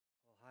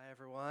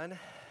Everyone.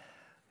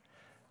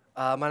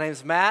 My name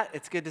is Matt.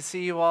 It's good to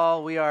see you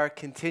all. We are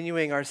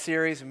continuing our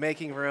series,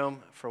 Making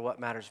Room for What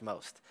Matters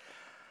Most.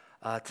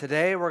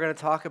 Today, we're going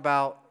to talk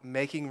about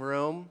making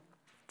room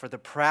for the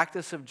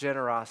practice of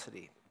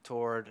generosity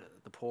toward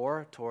the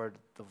poor, toward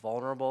the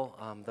vulnerable,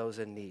 those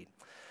in need.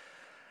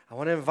 I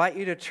want to invite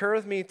you to turn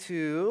with me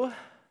to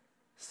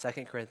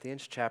 2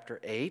 Corinthians chapter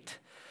 8.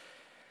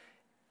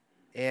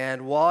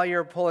 And while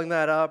you're pulling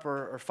that up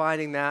or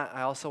finding that,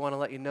 I also want to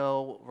let you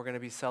know we're going to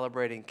be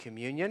celebrating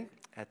communion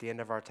at the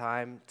end of our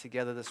time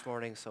together this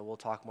morning, so we'll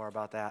talk more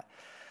about that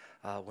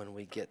when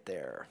we get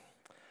there.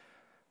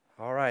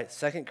 All right,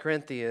 2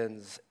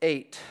 Corinthians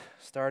 8,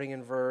 starting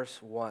in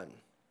verse 1.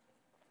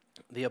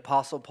 The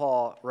Apostle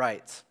Paul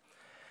writes,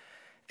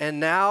 "And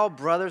now,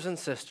 brothers and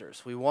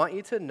sisters, we want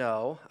you to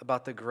know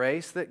about the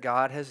grace that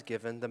God has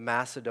given the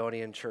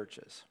Macedonian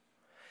churches.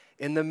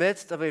 In the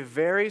midst of a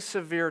very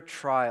severe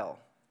trial,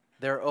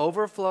 their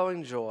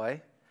overflowing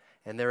joy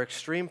and their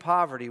extreme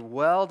poverty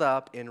welled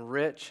up in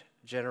rich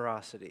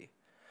generosity.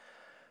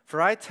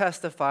 For I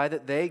testify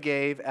that they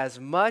gave as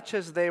much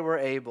as they were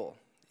able,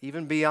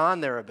 even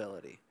beyond their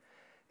ability.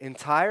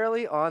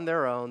 Entirely on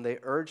their own, they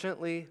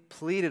urgently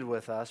pleaded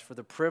with us for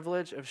the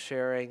privilege of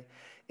sharing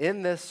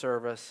in this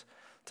service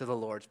to the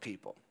Lord's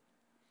people."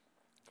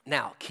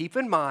 Now, keep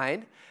in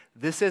mind,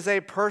 this is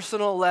a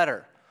personal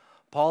letter.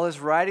 Paul is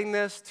writing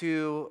this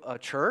to a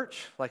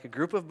church, like a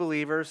group of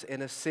believers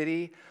in a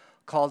city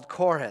called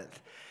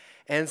Corinth.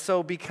 And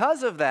so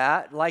because of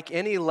that, like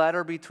any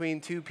letter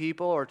between two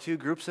people or two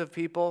groups of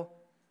people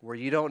where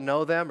you don't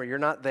know them or you're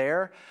not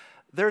there,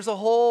 there's a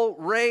whole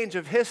range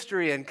of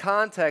history and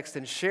context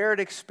and shared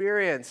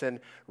experience and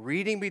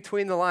reading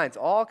between the lines,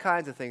 all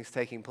kinds of things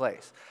taking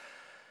place.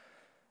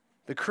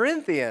 The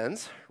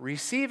Corinthians,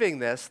 receiving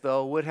this,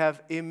 though, would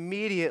have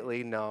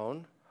immediately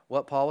known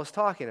what Paul was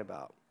talking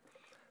about.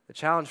 The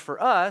challenge for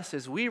us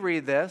is we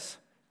read this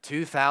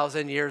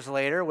 2,000 years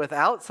later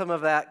without some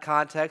of that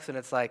context, and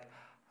it's like,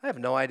 I have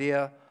no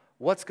idea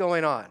what's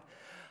going on.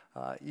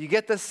 You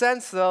get the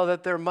sense, though,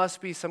 that there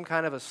must be some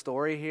kind of a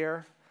story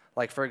here.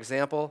 Like, for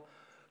example,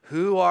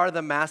 who are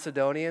the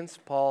Macedonians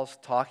Paul's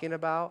talking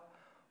about?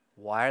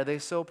 Why are they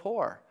so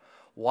poor?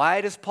 Why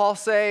does Paul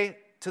say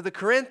to the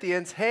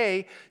Corinthians,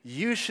 hey,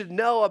 you should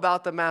know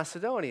about the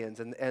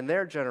Macedonians and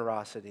their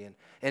generosity?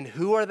 And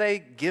who are they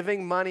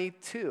giving money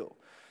to?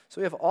 So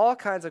we have all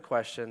kinds of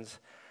questions.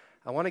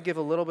 I want to give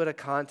a little bit of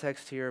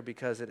context here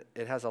because it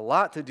has a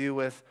lot to do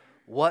with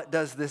what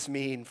does this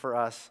mean for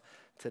us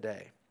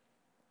today.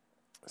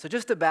 So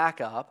just to back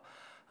up,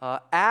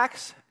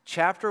 Acts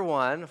chapter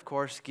 1, of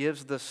course,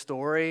 gives the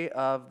story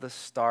of the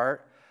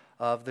start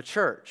of the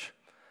church.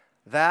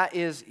 That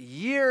is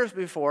years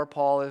before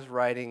Paul is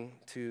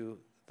writing to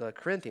the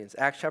Corinthians.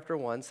 Acts chapter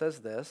 1 says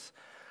this,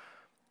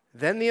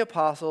 "Then the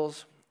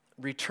apostles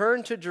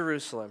returned to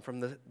Jerusalem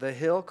from the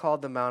hill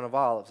called the Mount of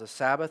Olives, a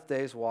Sabbath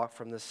day's walk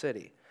from the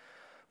city.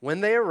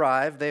 When they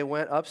arrived, they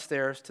went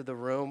upstairs to the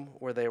room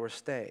where they were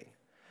staying.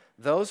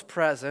 Those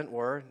present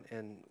were,"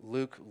 and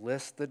Luke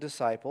lists the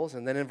disciples,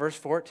 and then in verse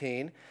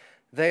 14,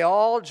 "they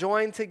all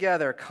joined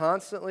together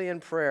constantly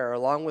in prayer,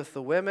 along with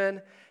the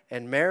women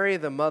and Mary,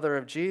 the mother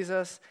of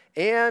Jesus,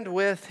 and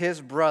with his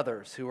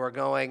brothers," who were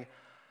going,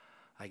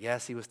 I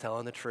guess he was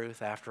telling the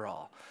truth after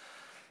all.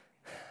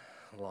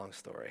 Long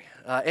story.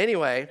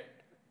 Anyway,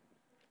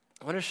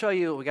 I want to show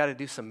you, we got to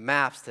do some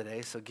maps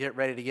today, so get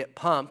ready to get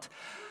pumped.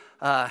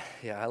 I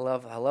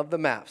love the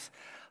maps.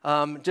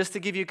 Just to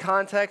give you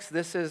context,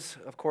 this is,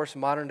 of course,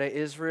 modern-day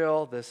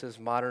Israel. This is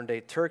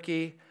modern-day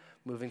Turkey.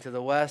 Moving to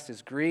the west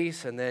is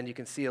Greece, and then you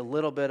can see a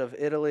little bit of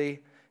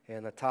Italy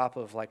and the top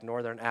of like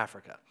northern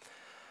Africa.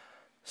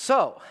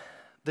 So,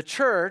 the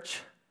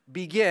church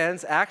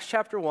begins, Acts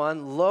chapter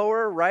 1,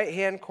 lower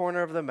right-hand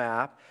corner of the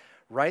map,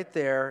 right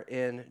there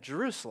in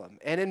Jerusalem.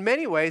 And in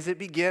many ways, it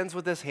begins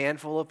with this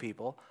handful of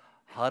people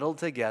huddled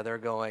together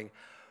going,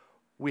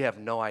 we have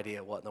no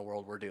idea what in the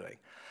world we're doing.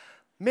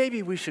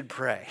 Maybe we should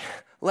pray.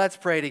 Let's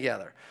pray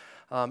together.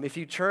 If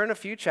you turn a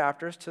few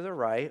chapters to the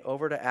right,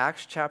 over to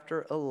Acts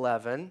chapter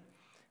 11,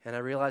 and I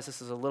realize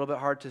this is a little bit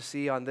hard to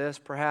see on this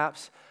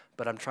perhaps,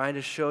 but I'm trying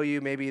to show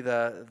you maybe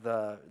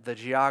the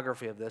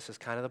geography of this is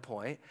kind of the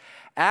point.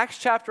 Acts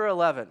chapter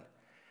 11.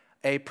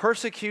 A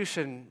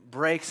persecution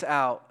breaks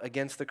out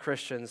against the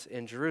Christians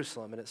in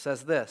Jerusalem, and it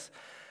says this,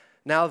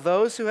 "Now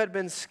those who had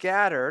been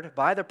scattered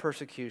by the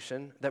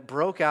persecution that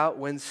broke out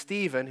when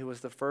Stephen, who was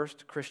the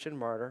first Christian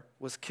martyr,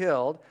 was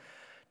killed,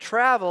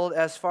 traveled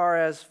as far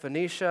as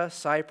Phoenicia,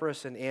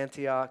 Cyprus, and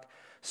Antioch,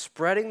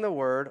 spreading the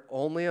word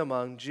only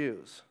among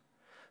Jews.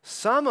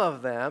 Some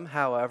of them,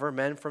 however,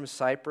 men from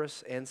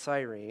Cyprus and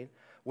Cyrene,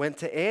 went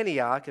to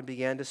Antioch and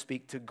began to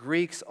speak to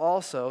Greeks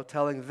also,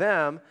 telling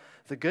them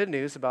the good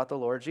news about the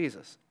Lord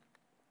Jesus."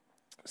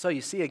 So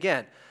you see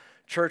again,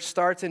 church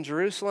starts in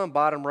Jerusalem,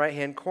 bottom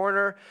right-hand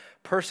corner.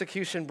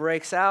 Persecution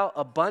breaks out.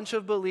 A bunch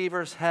of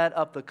believers head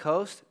up the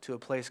coast to a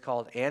place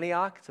called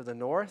Antioch to the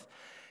north,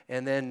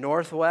 and then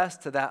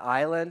northwest to that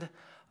island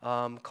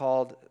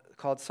called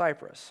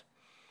Cyprus.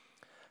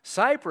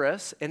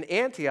 Cyprus and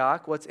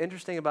Antioch, what's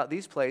interesting about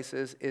these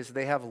places is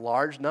they have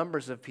large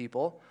numbers of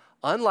people,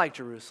 unlike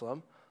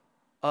Jerusalem,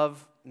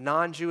 of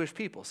non-Jewish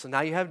people. So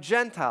now you have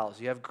Gentiles,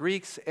 you have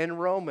Greeks and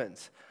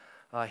Romans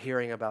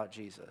hearing about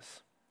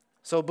Jesus.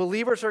 So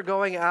believers are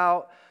going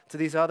out to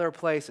these other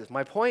places.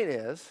 My point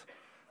is,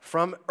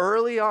 from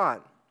early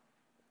on,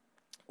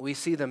 we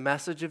see the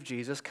message of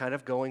Jesus kind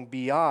of going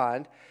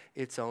beyond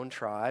its own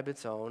tribe,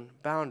 its own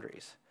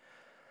boundaries.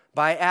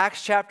 By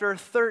Acts chapter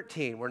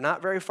 13, we're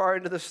not very far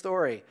into the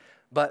story,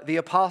 but the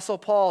Apostle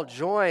Paul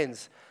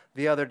joins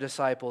the other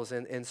disciples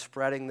in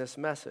spreading this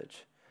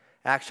message.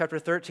 Acts chapter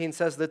 13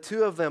 says, the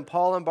two of them,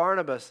 Paul and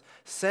Barnabas,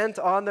 sent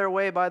on their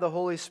way by the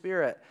Holy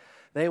Spirit.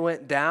 They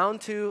went down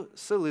to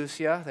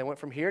Seleucia. They went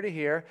from here to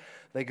here.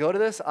 They go to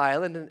this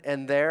island,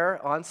 and there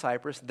on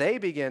Cyprus, they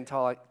begin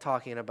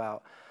talking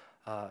about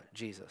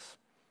Jesus.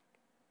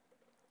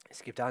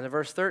 Skip down to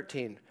verse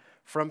 13.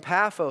 From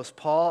Paphos,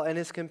 Paul and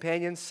his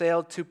companions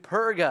sailed to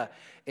Perga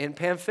in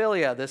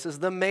Pamphylia. This is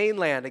the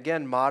mainland,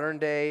 again,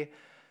 modern-day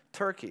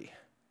Turkey.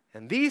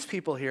 And these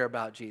people hear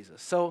about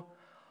Jesus. So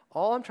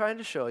all I'm trying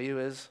to show you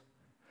is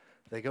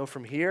they go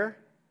from here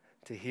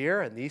to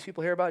here, and these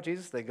people hear about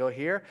Jesus. They go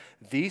here.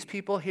 These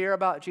people hear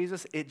about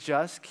Jesus. It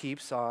just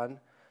keeps on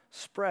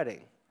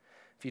spreading.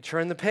 If you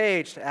turn the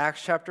page to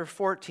Acts chapter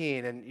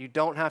 14, and you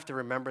don't have to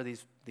remember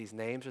these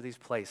names or these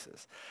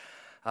places,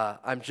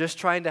 I'm just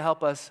trying to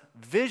help us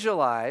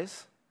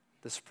visualize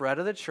the spread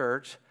of the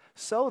church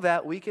so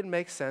that we can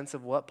make sense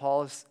of what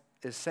Paul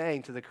is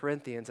saying to the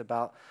Corinthians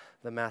about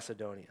the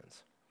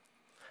Macedonians.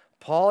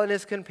 Paul and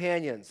his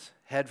companions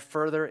head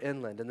further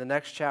inland. In the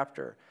next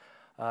chapter,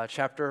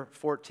 chapter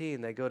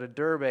 14, they go to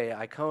Derbe,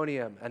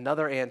 Iconium,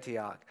 another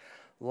Antioch,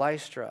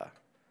 Lystra.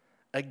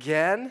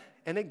 Again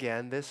and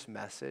again, this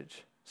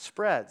message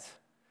spreads.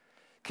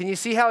 Can you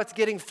see how it's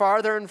getting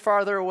farther and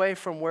farther away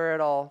from where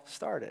it all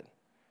started?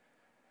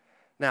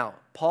 Now,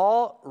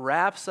 Paul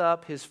wraps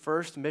up his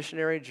first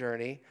missionary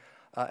journey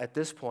at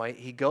this point.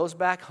 He goes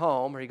back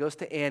home, or he goes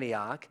to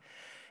Antioch,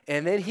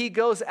 and then he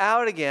goes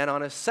out again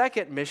on a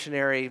second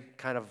missionary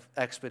kind of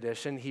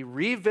expedition. He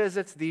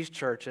revisits these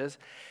churches,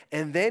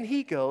 and then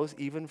he goes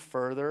even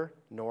further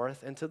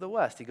north into the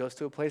west. He goes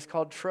to a place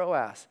called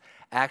Troas.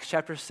 Acts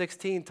chapter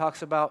 16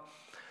 talks about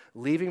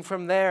leaving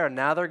from there.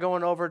 Now they're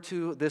going over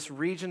to this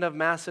region of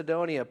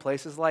Macedonia,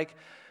 places like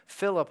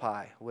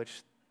Philippi,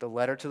 which the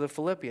letter to the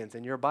Philippians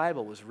in your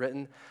Bible was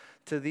written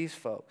to these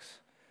folks.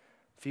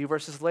 A few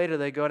verses later,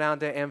 they go down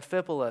to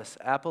Amphipolis,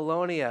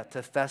 Apollonia,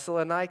 to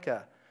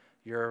Thessalonica.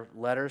 Your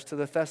letters to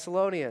the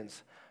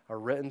Thessalonians are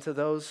written to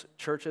those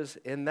churches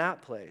in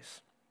that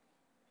place.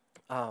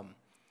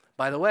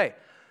 By the way,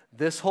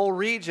 this whole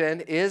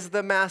region is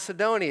the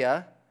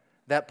Macedonia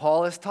that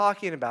Paul is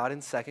talking about in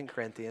 2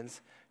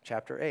 Corinthians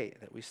chapter 8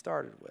 that we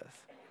started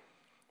with.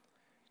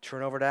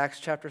 Turn over to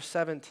Acts chapter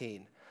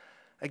 17.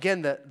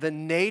 Again, the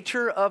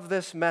nature of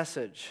this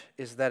message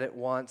is that it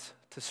wants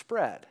to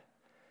spread.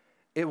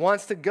 It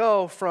wants to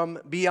go from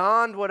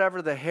beyond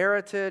whatever the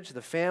heritage,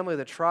 the family,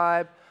 the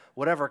tribe,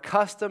 whatever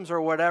customs or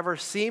whatever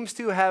seems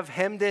to have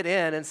hemmed it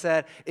in and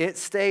said, it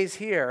stays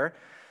here.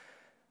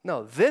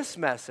 No, this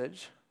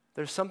message,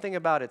 there's something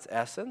about its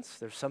essence,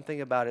 there's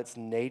something about its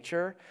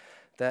nature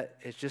that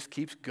it just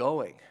keeps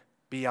going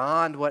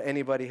beyond what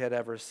anybody had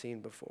ever seen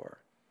before.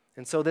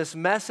 And so this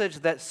message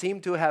that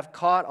seemed to have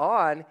caught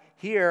on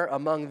here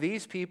among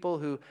these people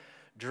who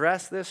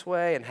dress this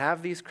way and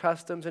have these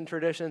customs and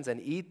traditions and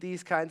eat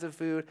these kinds of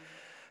food,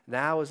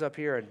 now is up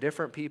here, and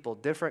different people,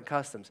 different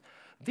customs.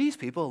 These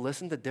people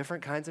listen to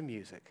different kinds of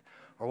music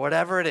or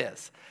whatever it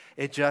is.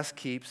 It just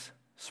keeps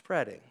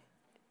spreading.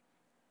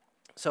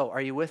 So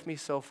are you with me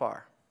so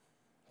far?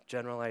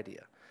 General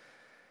idea.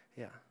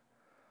 Yeah.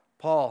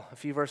 Paul, a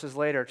few verses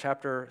later,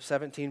 chapter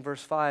 17,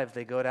 verse 5,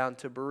 they go down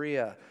to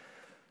Berea.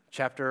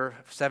 Chapter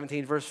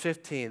 17, verse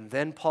 15,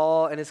 then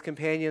Paul and his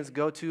companions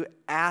go to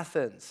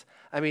Athens.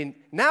 I mean,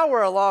 now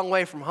we're a long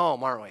way from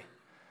home, aren't we?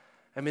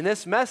 I mean,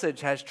 this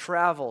message has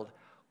traveled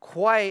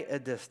quite a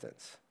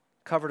distance,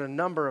 covered a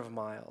number of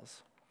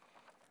miles.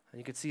 And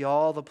you can see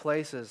all the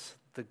places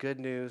the good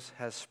news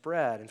has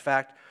spread. In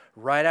fact,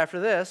 right after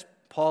this,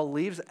 Paul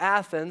leaves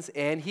Athens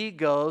and he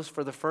goes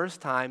for the first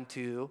time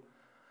to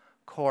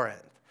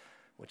Corinth,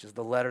 which is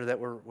the letter that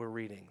we're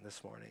reading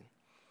this morning.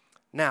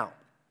 Now,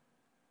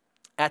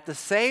 at the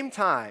same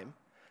time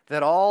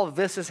that all of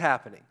this is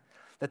happening,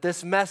 that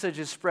this message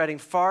is spreading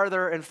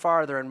farther and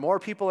farther, and more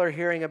people are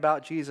hearing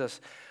about Jesus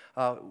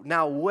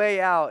now way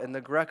out in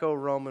the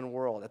Greco-Roman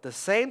world. At the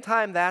same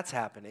time that's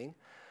happening,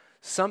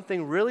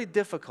 something really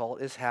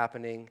difficult is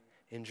happening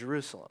in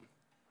Jerusalem.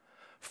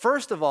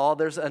 First of all,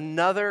 there's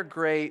another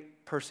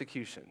great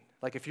persecution.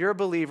 Like if you're a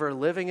believer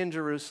living in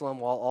Jerusalem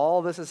while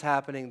all this is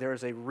happening, there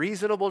is a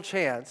reasonable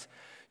chance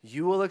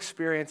you will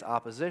experience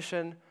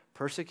opposition,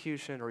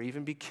 persecution, or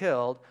even be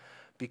killed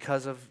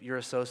because of your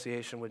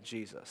association with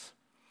Jesus.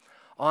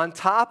 On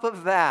top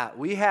of that,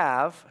 we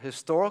have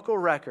historical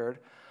record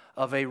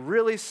of a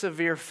really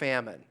severe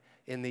famine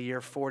in the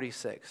year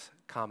 46,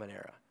 Common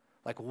Era.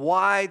 like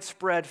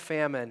widespread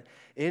famine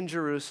in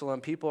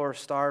Jerusalem. People are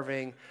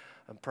starving,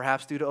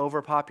 perhaps due to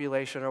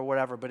overpopulation or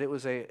whatever, but it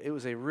was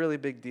a really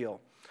big deal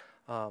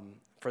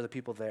for the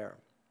people there.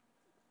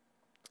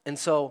 And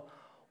so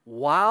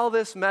while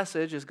this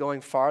message is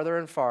going farther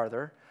and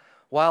farther,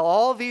 while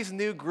all these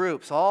new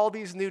groups, all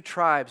these new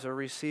tribes are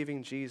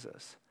receiving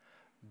Jesus,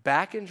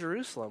 back in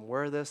Jerusalem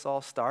where this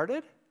all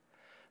started,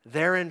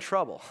 they're in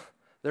trouble.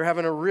 They're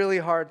having a really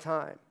hard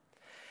time.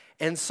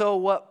 And so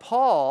what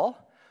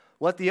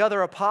the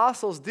other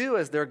apostles do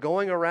as they're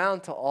going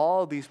around to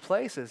all these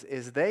places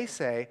is they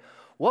say,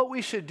 what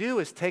we should do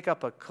is take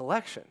up a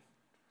collection.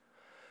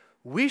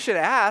 We should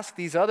ask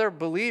these other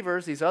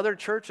believers, these other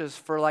churches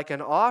for like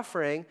an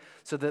offering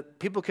so that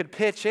people could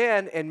pitch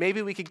in and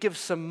maybe we could give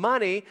some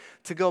money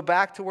to go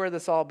back to where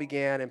this all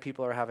began and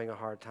people are having a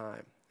hard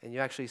time. And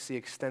you actually see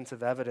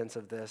extensive evidence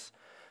of this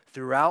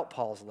throughout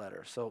Paul's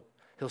letter. So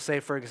he'll say,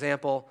 for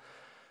example,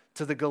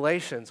 to the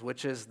Galatians,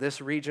 which is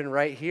this region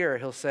right here,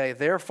 he'll say,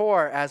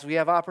 therefore, as we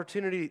have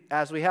opportunity,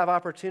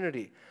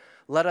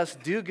 let us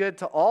do good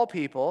to all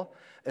people,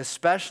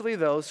 especially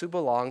those who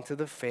belong to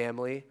the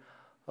family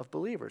of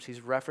believers.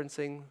 He's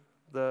referencing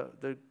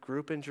the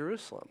group in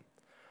Jerusalem.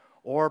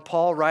 Or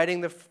Paul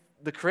writing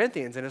the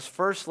Corinthians in his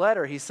first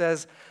letter, he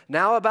says,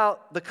 now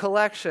about the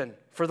collection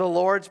for the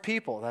Lord's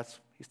people.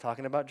 He's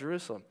talking about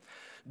Jerusalem.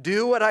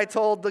 Do what I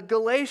told the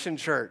Galatian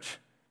church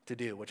to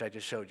do, which I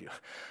just showed you.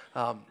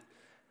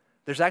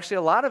 There's actually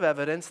a lot of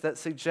evidence that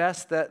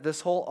suggests that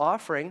this whole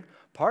offering,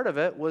 part of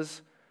it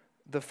was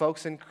the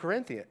folks in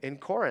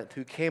Corinth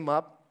who came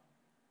up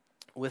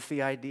with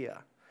the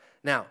idea.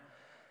 Now,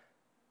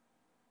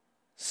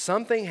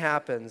 something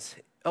happens.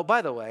 Oh,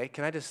 by the way,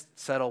 can I just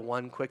settle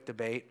one quick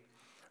debate?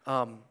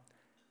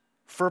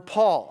 For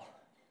Paul,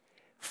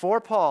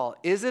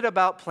 is it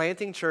about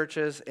planting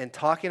churches and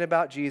talking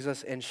about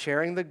Jesus and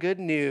sharing the good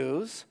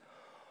news,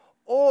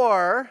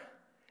 or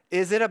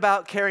is it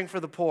about caring for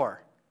the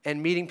poor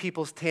and meeting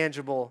people's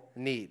tangible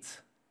needs?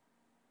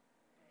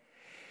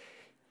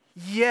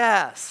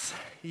 Yes,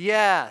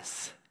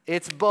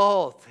 it's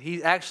both.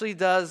 He actually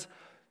does,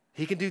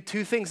 he can do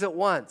two things at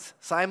once,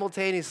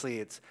 simultaneously.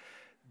 It's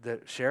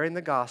sharing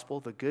the gospel,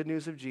 the good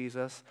news of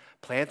Jesus,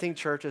 planting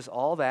churches,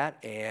 all that,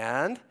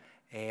 and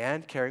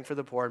caring for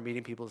the poor and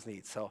meeting people's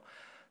needs. So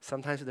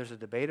sometimes there's a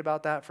debate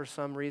about that for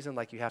some reason,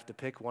 like you have to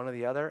pick one or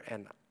the other,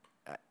 and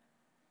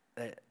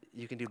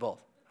you can do both,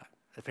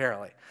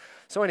 apparently.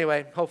 So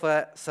anyway, hopefully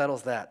that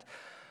settles that.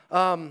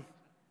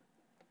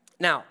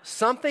 Now,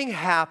 something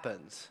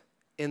happens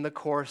in the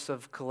course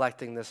of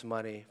collecting this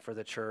money for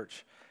the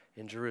church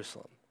in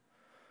Jerusalem.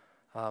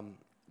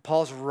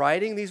 Paul's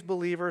writing these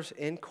believers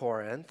in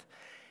Corinth.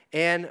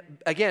 And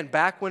again,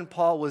 back when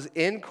Paul was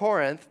in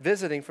Corinth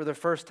visiting for the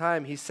first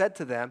time, he said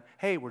to them,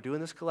 hey, we're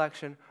doing this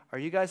collection. Are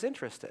you guys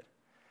interested?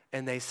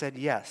 And they said,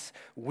 yes,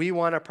 we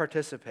want to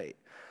participate.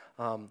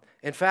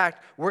 In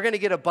fact, we're going to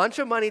get a bunch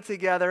of money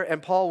together.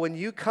 And Paul, when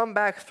you come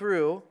back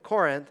through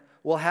Corinth,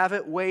 we'll have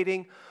it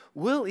waiting.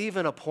 We'll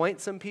even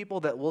appoint some people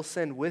that we'll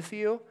send with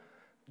you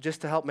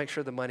just to help make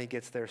sure the money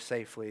gets there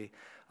safely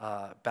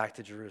back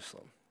to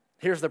Jerusalem.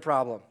 Here's the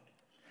problem.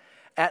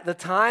 At the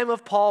time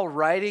of Paul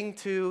writing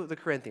to the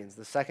Corinthians,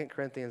 the 2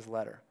 Corinthians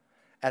letter,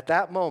 at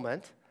that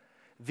moment,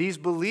 these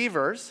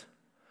believers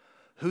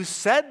who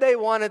said they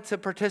wanted to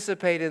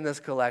participate in this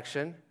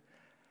collection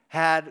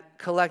had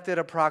collected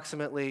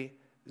approximately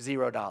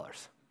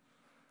 $0.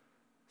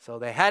 So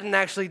they hadn't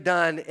actually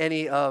done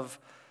any of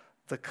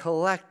the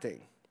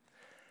collecting.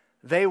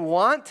 They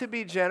want to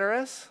be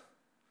generous.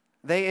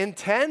 They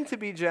intend to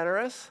be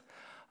generous.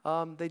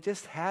 They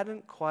just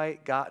hadn't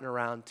quite gotten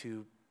around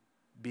to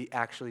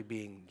actually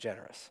being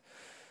generous.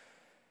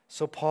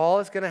 So Paul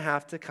is going to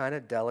have to kind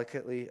of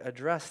delicately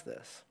address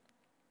this.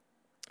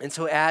 And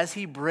so as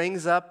he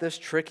brings up this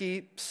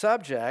tricky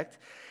subject,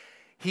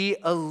 he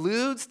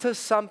alludes to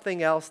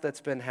something else that's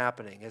been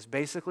happening as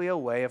basically a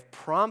way of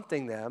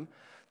prompting them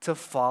to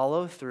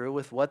follow through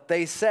with what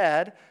they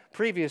said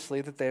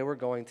previously that they were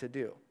going to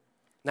do.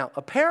 Now,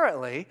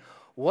 apparently,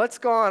 what's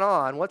gone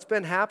on, what's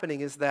been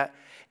happening is that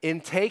in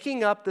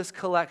taking up this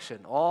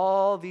collection,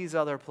 all these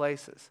other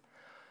places,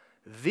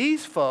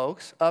 these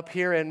folks up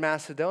here in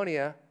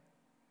Macedonia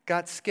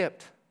got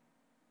skipped.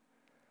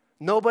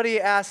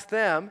 Nobody asked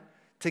them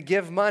to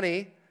give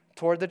money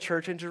toward the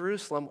church in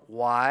Jerusalem.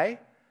 Why?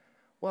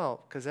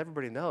 Well, because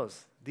everybody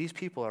knows these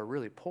people are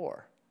really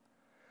poor.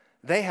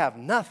 They have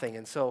nothing,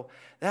 and so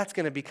that's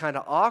going to be kind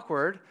of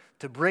awkward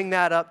to bring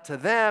that up to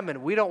them,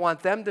 and we don't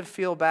want them to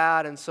feel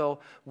bad, and so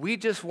we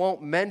just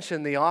won't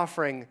mention the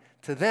offering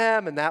to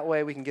them, and that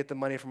way we can get the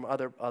money from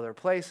other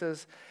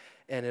places,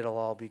 and it'll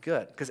all be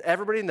good. Because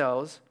everybody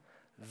knows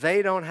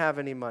they don't have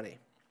any money.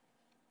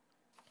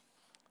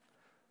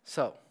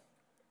 So,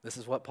 this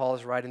is what Paul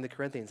is writing the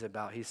Corinthians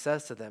about. He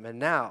says to them, and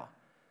now,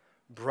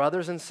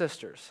 brothers and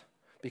sisters,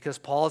 because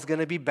Paul is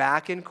going to be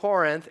back in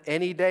Corinth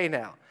any day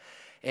now,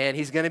 and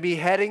he's going to be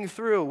heading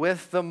through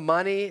with the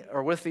money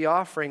or with the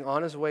offering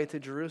on his way to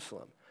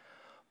Jerusalem.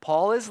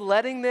 Paul is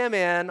letting them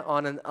in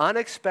on an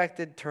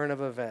unexpected turn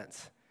of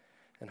events.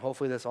 And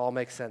hopefully this all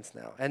makes sense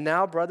now. And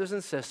now, brothers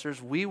and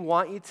sisters, we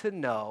want you to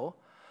know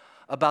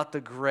about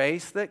the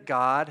grace that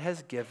God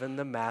has given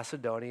the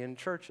Macedonian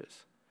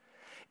churches.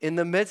 In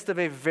the midst of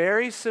a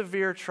very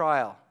severe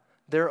trial,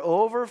 their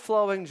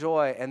overflowing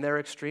joy and their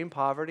extreme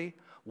poverty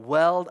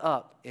welled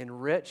up in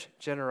rich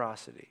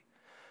generosity.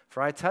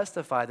 For I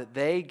testify that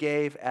they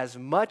gave as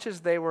much as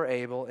they were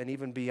able and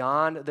even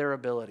beyond their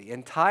ability,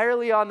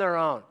 entirely on their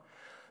own.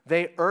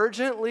 They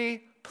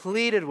urgently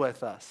pleaded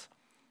with us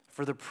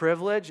for the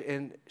privilege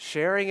in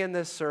sharing in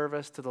this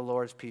service to the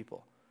Lord's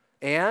people.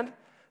 And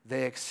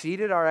they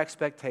exceeded our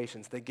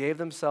expectations. They gave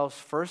themselves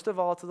first of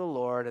all to the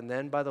Lord, and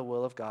then by the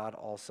will of God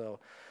also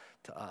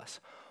to us.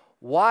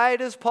 Why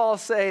does Paul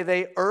say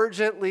they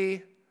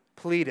urgently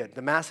pleaded?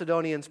 The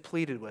Macedonians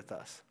pleaded with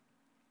us.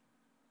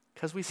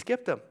 Because we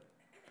skipped them.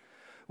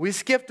 We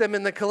skipped them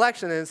in the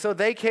collection, and so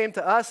they came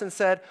to us and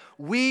said,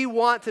 we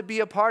want to be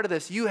a part of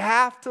this. You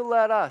have to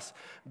let us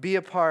be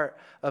a part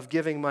of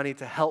giving money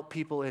to help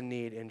people in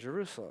need in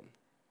Jerusalem.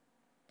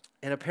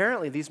 And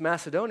apparently these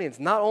Macedonians,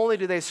 not only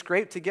do they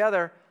scrape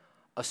together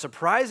a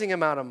surprising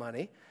amount of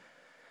money,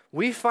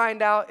 we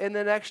find out in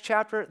the next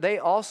chapter they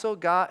also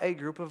got a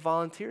group of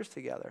volunteers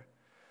together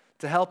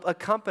to help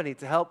accompany,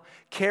 to help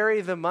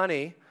carry the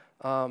money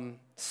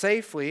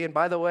safely. And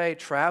by the way,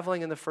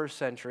 traveling in the first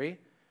century,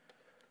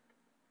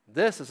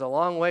 this is a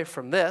long way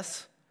from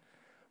this,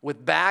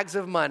 with bags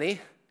of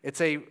money. It's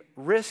a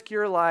risk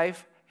your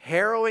life,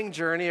 harrowing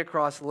journey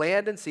across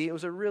land and sea. It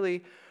was a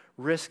really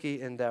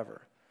risky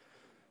endeavor.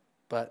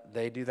 But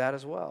they do that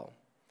as well.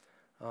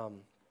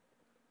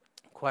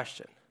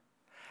 Question.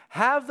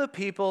 Have the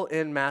people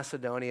in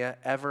Macedonia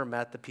ever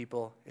met the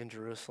people in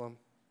Jerusalem?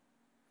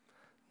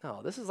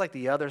 No, this is like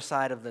the other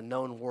side of the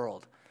known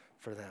world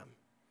for them.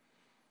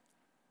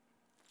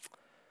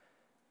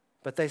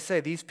 But they say,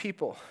 these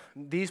people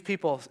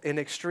in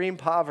extreme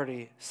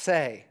poverty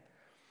say,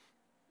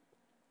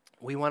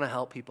 we want to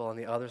help people on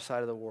the other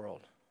side of the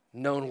world,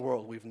 known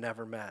world we've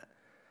never met.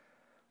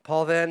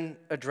 Paul then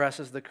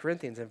addresses the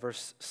Corinthians in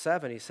verse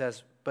 7. He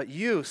says, but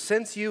you,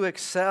 since you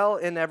excel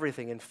in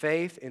everything, in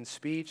faith, in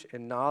speech,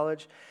 in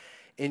knowledge,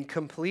 in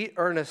complete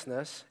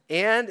earnestness,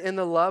 and in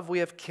the love we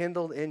have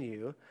kindled in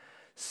you,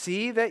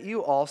 see that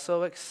you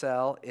also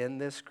excel in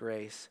this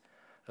grace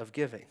of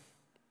giving.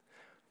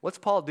 What's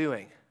Paul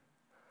doing?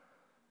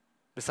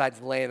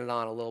 Besides laying it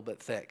on a little bit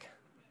thick.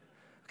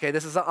 Okay,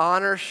 this is an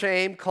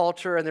honor-shame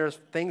culture, and there's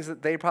things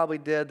that they probably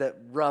did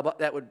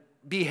that would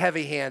be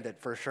heavy-handed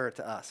for sure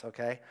to us,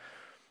 okay?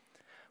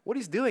 What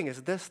he's doing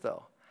is this,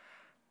 though.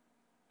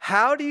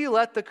 How do you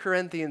let the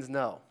Corinthians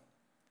know?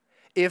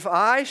 If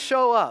I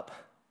show up,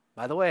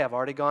 by the way, I've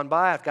already gone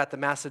by, I've got the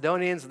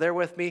Macedonians, they're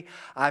with me,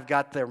 I've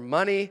got their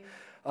money,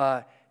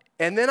 and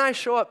then I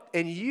show up,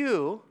 and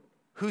you,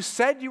 who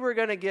said you were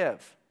going to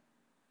give,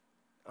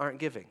 aren't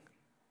giving.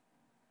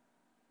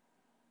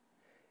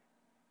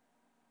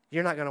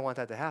 You're not going to want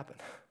that to happen.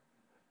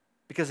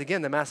 Because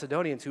again, the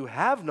Macedonians who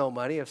have no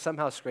money have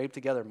somehow scraped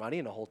together money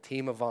and a whole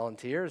team of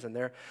volunteers, and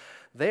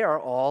they are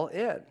all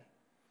in.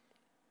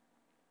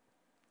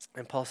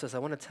 And Paul says, I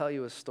want to tell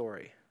you a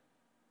story.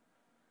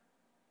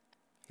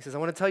 He says, I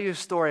want to tell you a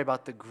story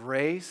about the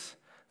grace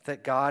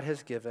that God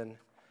has given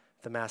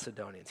the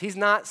Macedonians. He's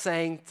not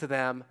saying to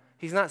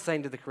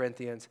the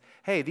Corinthians,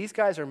 hey, these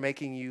guys are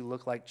making you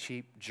look like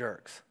cheap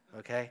jerks,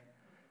 okay?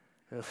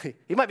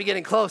 He might be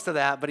getting close to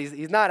that, but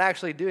he's not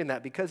actually doing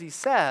that because he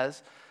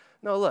says,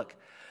 no, look,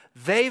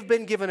 they've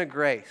been given a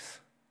grace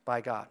by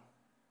God.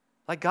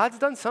 Like God's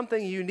done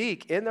something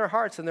unique in their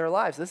hearts and their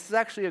lives. This is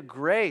actually a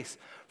grace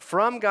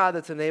from God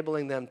that's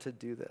enabling them to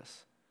do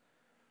this.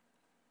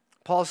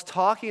 Paul's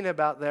talking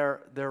about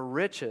their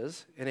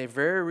riches in a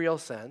very real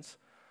sense,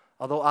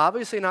 although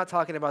obviously not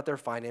talking about their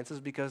finances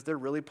because they're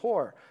really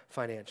poor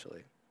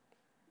financially.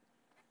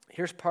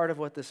 Here's part of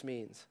what this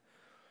means.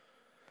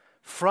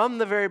 From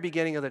the very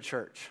beginning of the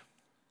church,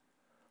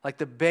 like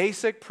the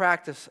basic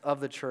practice of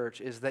the church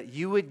is that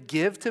you would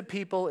give to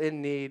people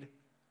in need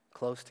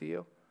close to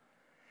you,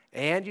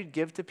 and you'd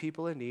give to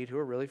people in need who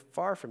are really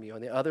far from you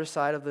on the other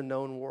side of the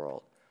known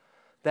world.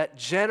 That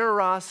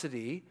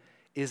generosity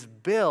is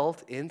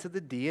built into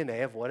the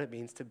DNA of what it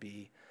means to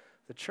be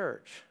the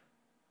church.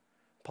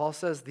 Paul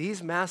says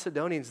these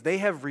Macedonians, they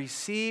have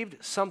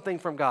received something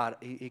from God.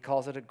 He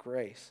calls it a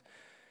grace.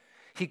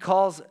 He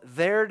calls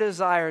their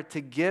desire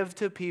to give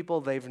to people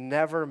they've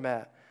never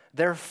met,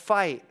 their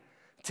fight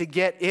to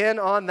get in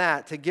on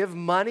that, to give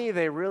money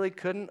they really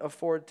couldn't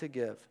afford to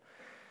give.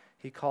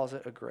 He calls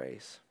it a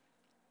grace.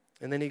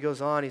 And then he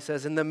goes on, he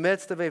says, in the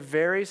midst of a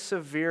very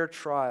severe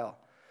trial,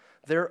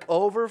 their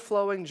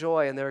overflowing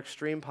joy and their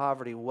extreme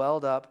poverty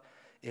welled up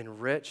in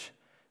rich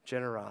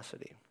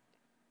generosity.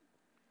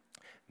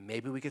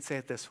 Maybe we could say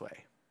it this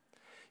way.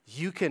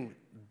 You can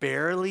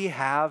barely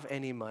have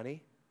any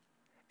money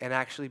and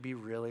actually be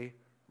really,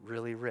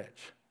 really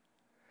rich.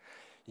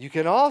 You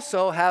can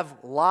also have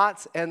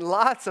lots and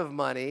lots of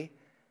money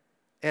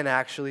and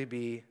actually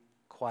be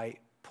quite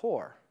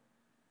poor.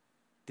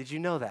 Did you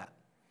know that?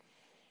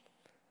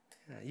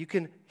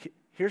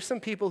 Here's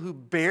some people who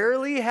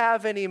barely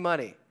have any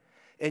money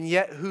and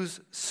yet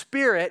whose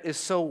spirit is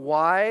so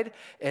wide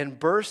and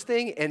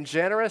bursting and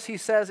generous, he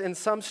says in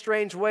some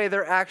strange way,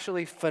 they're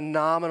actually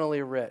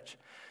phenomenally rich.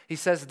 He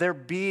says their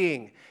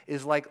being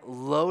is like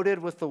loaded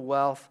with the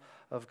wealth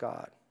of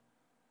God.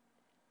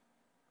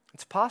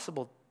 It's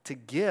possible to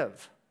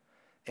give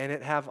and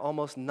it have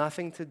almost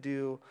nothing to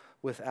do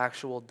with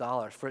actual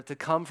dollars, for it to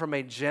come from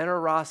a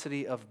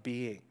generosity of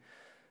being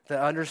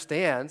that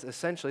understands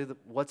essentially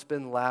what's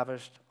been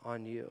lavished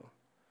on you.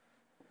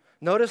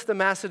 Notice the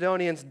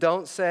Macedonians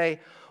don't say,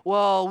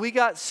 well, we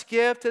got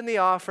skipped in the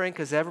offering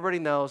because everybody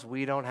knows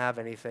we don't have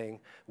anything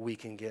we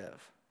can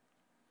give.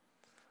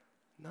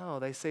 No,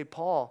 they say,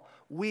 Paul,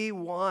 we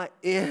want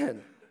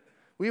in.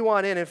 We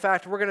want in. In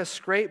fact, we're going to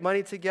scrape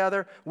money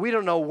together. We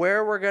don't know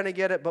where we're going to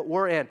get it, but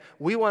we're in.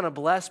 We want to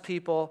bless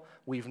people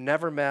we've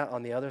never met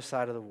on the other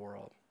side of the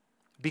world.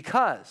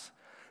 Because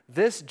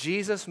this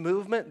Jesus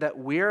movement that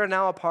we're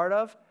now a part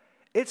of,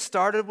 it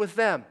started with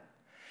them.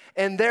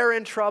 And they're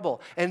in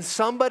trouble. And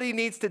somebody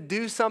needs to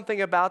do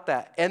something about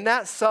that. And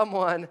that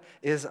someone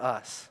is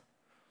us.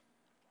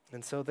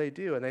 And so they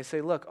do. And they say,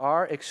 look,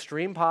 our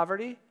extreme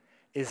poverty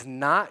is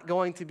not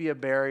going to be a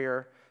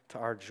barrier to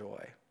our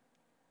joy.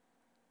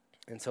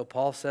 And so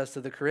Paul says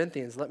to the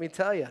Corinthians, let me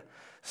tell you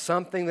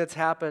something that's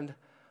happened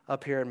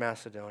up here in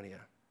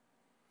Macedonia.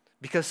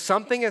 Because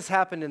something has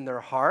happened in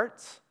their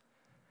hearts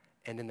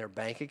and in their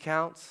bank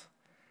accounts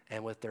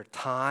and with their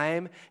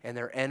time and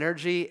their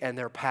energy and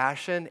their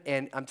passion.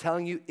 And I'm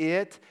telling you,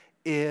 it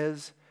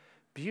is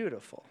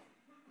beautiful.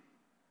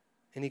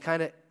 And he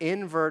kind of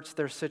inverts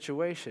their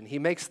situation. He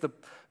makes the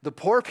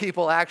poor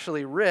people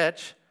actually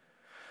rich,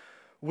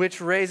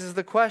 which raises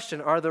the question,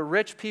 are the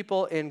rich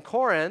people in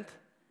Corinth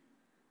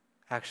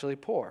actually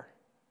poor?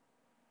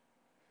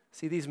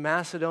 See, these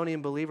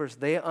Macedonian believers,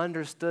 they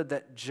understood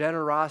that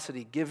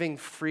generosity, giving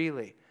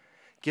freely,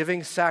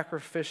 giving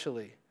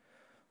sacrificially,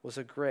 was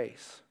a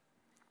grace.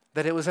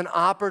 That it was an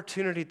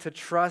opportunity to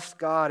trust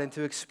God and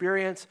to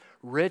experience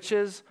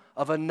riches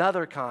of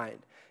another kind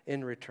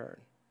in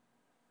return.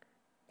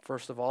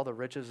 First of all, the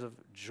riches of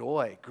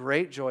joy,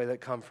 great joy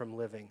that come from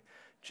living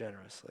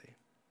generously.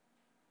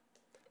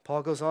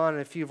 Paul goes on,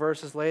 and a few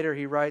verses later,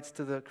 he writes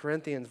to the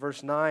Corinthians,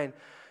 verse 9,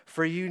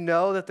 for you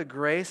know that the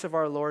grace of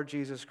our Lord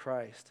Jesus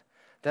Christ,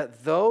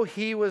 that though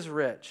he was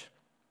rich,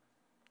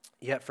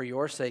 yet for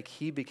your sake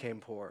he became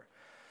poor,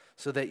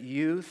 so that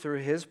you through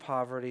his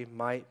poverty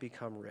might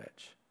become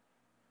rich.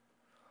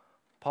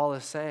 Paul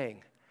is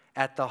saying,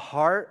 at the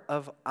heart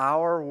of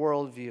our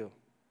worldview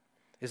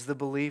is the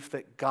belief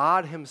that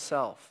God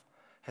himself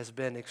has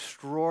been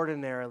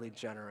extraordinarily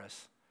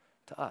generous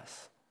to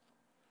us.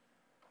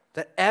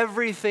 That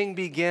everything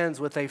begins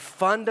with a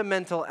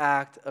fundamental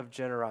act of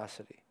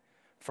generosity.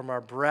 From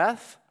our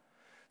breath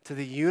to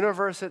the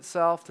universe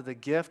itself, to the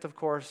gift, of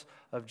course,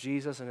 of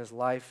Jesus and his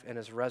life and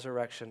his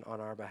resurrection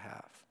on our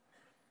behalf.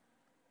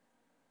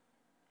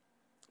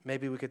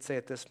 Maybe we could say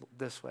it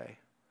this way.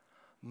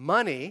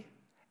 Money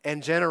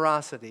and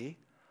generosity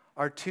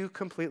are two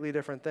completely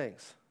different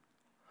things.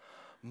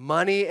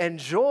 Money and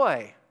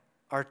joy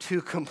are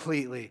two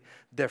completely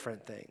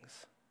different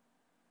things.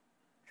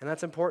 And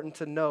that's important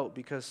to note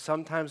because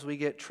sometimes we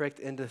get tricked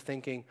into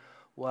thinking,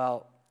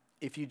 well,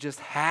 if you just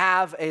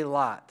have a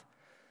lot,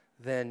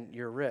 then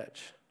you're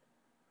rich.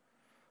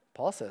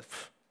 Paul says,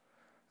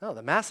 no,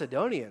 the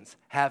Macedonians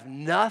have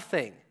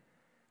nothing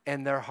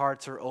and their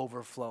hearts are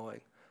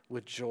overflowing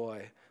with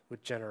joy,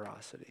 with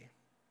generosity.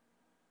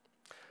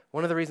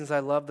 One of the reasons I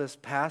love this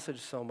passage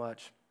so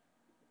much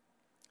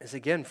is,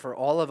 again, for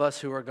all of us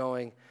who are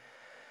going,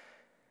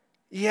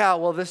 yeah,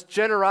 well, this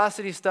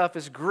generosity stuff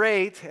is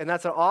great, and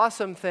that's an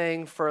awesome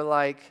thing for,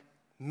 like,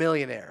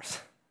 millionaires.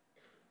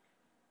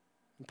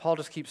 And Paul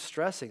just keeps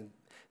stressing,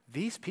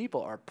 these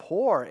people are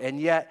poor, and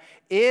yet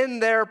in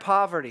their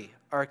poverty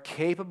are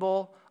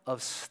capable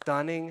of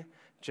stunning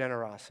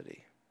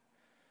generosity.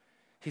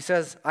 He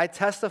says, I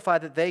testify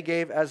that they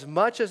gave as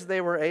much as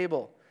they were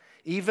able,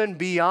 even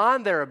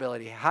beyond their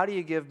ability. How do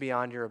you give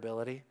beyond your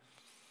ability?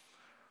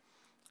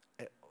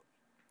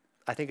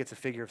 I think it's a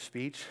figure of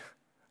speech.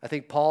 I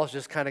think Paul's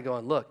just kind of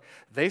going, look,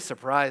 they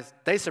surprised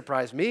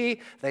me,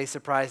 they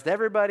surprised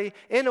everybody.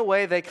 In a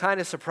way, they kind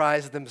of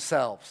surprised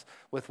themselves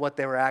with what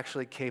they were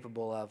actually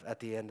capable of at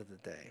the end of the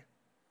day,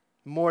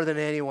 more than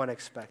anyone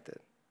expected.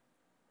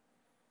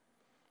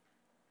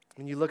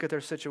 When you look at their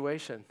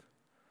situation,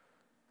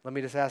 let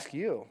me just ask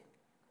you,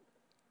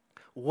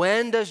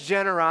 when does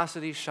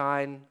generosity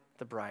shine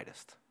the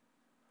brightest?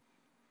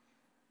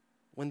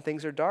 When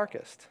things are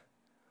darkest.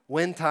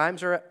 When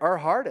times are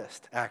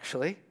hardest,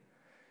 actually.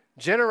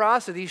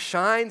 Generosity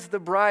shines the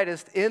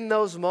brightest in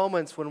those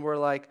moments when we're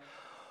like,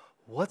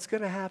 what's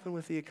going to happen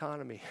with the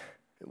economy?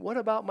 What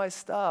about my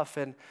stuff?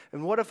 And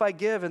what if I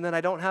give and then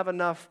I don't have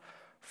enough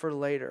for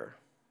later?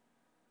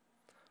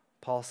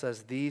 Paul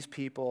says these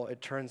people,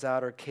 it turns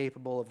out, are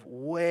capable of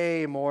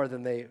way more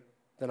than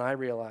I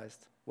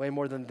realized, way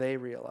more than they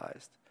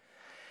realized.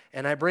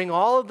 And I bring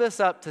all of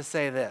this up to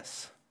say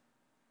this.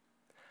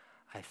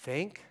 I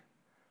think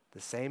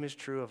the same is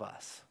true of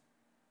us.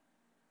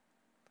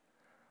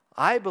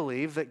 I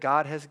believe that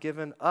God has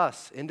given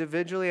us,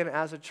 individually and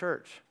as a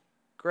church,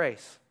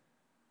 grace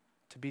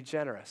to be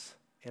generous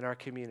in our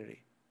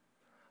community.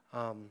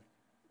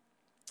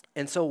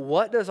 And so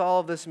what does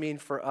all of this mean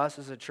for us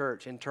as a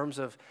church in terms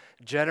of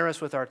generous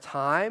with our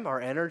time,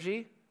 our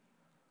energy,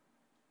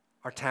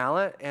 our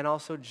talent, and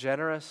also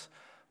generous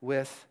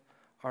with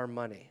our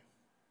money?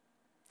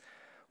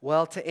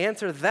 Well, to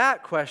answer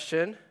that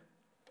question,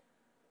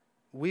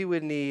 we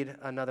would need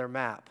another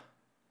map,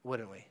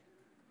 wouldn't we?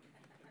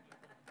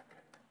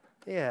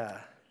 Yeah.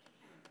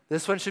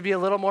 This one should be a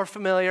little more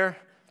familiar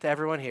to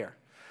everyone here.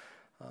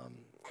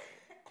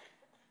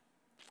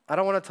 I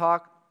don't want to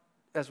talk,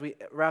 as we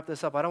wrap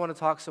this up, I don't want to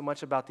talk so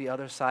much about the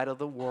other side of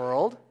the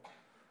world,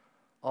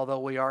 although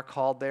we are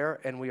called there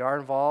and we are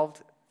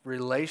involved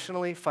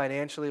relationally,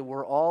 financially.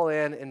 We're all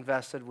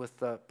invested with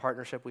the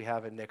partnership we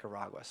have in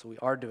Nicaragua. So we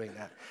are doing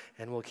that,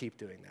 and we'll keep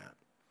doing that.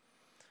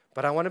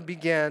 But I want to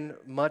begin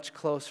much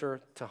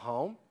closer to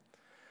home,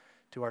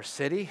 to our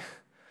city,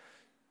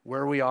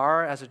 where we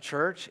are as a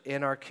church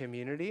in our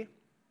community.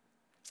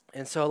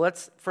 And so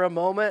let's, for a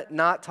moment,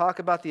 not talk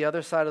about the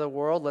other side of the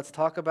world. Let's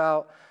talk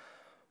about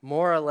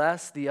more or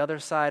less the other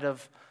side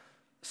of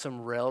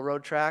some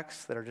railroad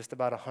tracks that are just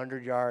about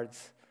 100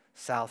 yards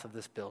south of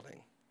this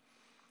building.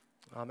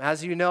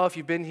 As you know, if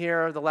you've been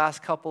here the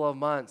last couple of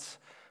months,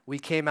 we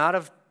came out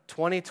of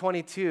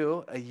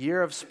 2022, a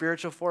year of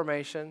spiritual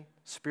formation,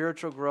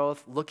 spiritual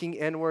growth, looking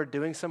inward,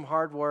 doing some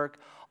hard work,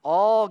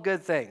 all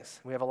good things.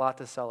 We have a lot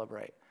to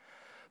celebrate.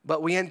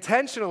 But we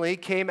intentionally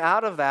came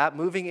out of that,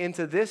 moving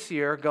into this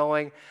year,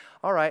 going,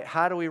 all right,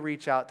 how do we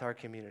reach out to our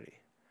community?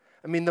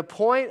 I mean, the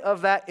point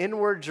of that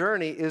inward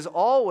journey is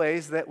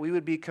always that we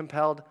would be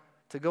compelled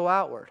to go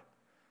outward,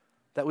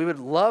 that we would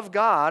love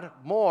God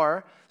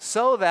more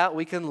so that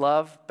we can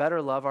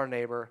better love our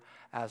neighbor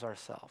as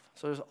ourselves.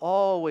 So there's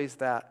always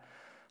that.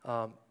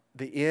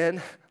 The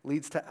in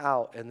leads to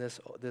out in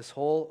this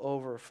whole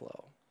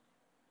overflow.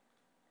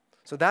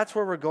 So that's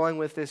where we're going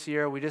with this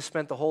year. We just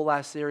spent the whole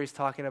last series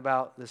talking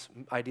about this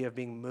idea of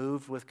being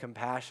moved with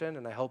compassion,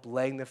 and I hope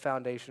laying the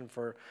foundation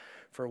for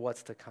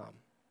what's to come.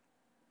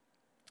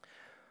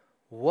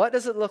 What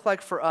does it look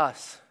like for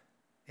us,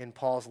 in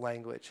Paul's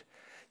language,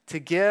 to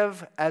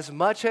give as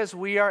much as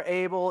we are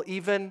able,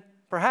 even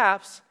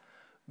perhaps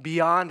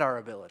beyond our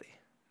ability?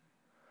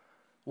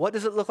 What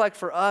does it look like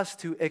for us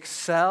to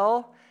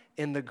excel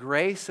in the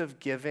grace of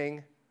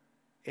giving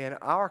in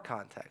our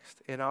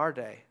context, in our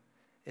day,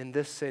 in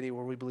this city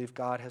where we believe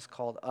God has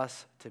called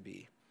us to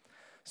be?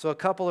 So a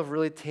couple of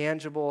really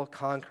tangible,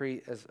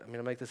 concrete,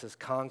 I'll make this as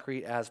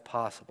concrete as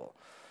possible.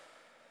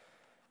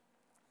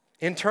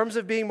 In terms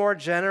of being more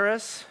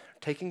generous,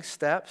 taking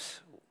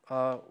steps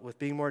with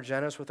being more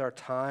generous with our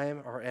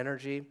time, our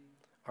energy,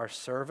 our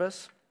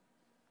service.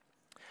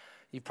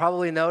 You've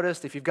probably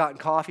noticed, if you've gotten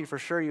coffee, for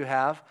sure you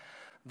have,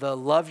 the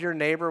Love Your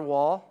Neighbor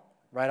wall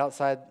right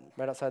outside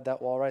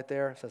that wall right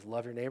there. It says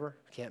Love Your Neighbor.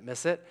 Can't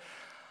miss it.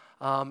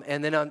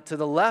 And then to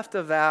the left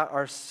of that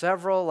are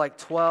several, like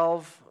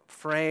 12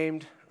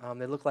 framed.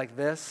 They look like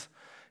this,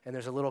 and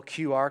there's a little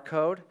QR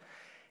code.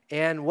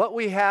 And what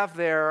we have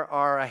there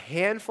are a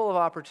handful of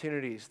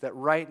opportunities that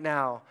right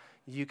now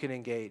you can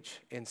engage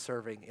in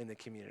serving in the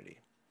community.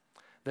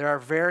 There are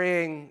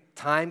varying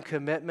time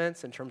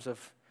commitments in terms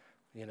of,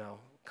 a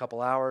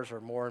couple hours or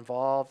more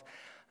involved,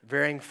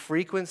 varying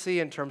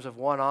frequency in terms of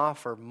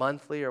one-off or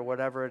monthly or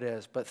whatever it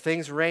is, but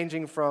things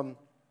ranging from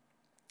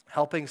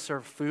helping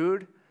serve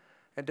food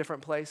at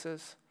different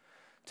places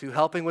to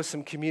helping with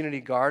some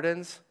community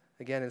gardens,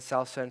 again in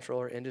South Central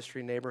or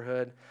Industry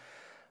neighborhood,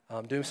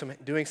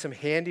 doing some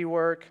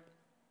handiwork,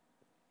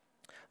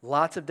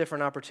 lots of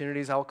different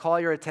opportunities. I will call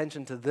your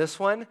attention to this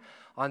one.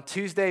 On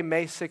Tuesday,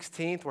 May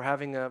 16th,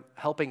 we're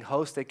helping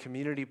host a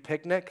community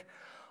picnic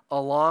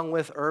along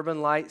with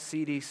Urban Light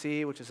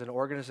CDC, which is an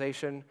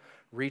organization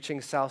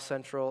reaching South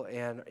Central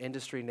and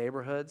Industry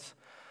neighborhoods.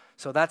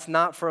 So that's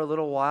not for a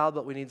little while,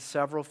 but we need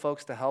several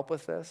folks to help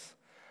with this.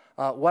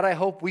 What I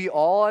hope we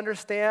all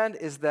understand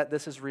is that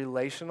this is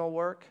relational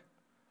work.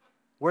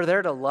 We're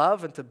there to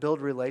love and to build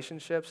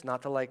relationships,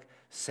 not to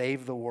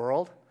save the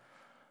world,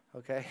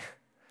 okay?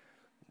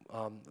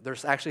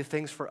 There's actually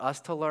things for us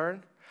to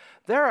learn.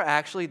 There are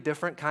actually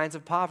different kinds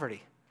of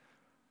poverty,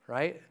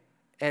 right?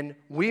 And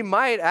we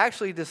might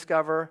actually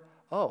discover,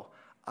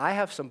 I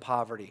have some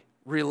poverty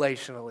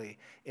relationally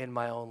in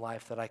my own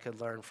life that I could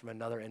learn from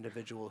another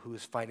individual who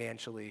is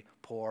financially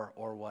poor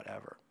or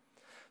whatever.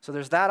 So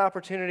there's that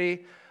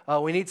opportunity.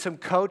 We need some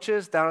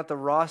coaches down at the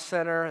Ross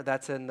Center,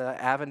 that's in the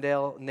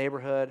Avondale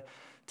neighborhood,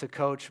 to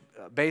coach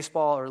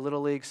baseball or Little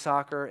League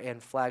soccer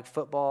and flag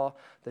football.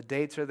 The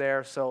dates are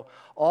there. So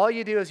all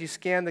you do is you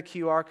scan the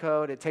QR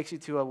code. It takes you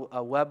to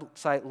a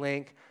website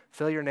link.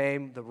 Fill your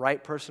name. The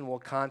right person will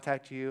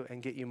contact you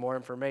and get you more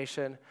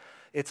information.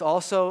 It's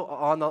also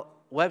on the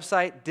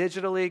website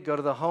digitally. Go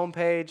to the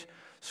homepage,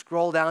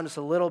 scroll down just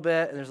a little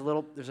bit, and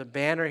there's a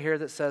banner here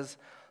that says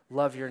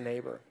Love Your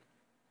Neighbor.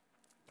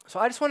 So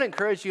I just want to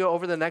encourage you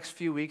over the next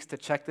few weeks to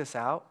check this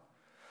out,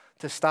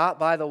 to stop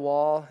by the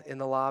wall in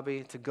the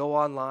lobby, to go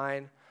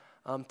online.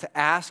 to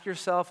ask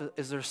yourself,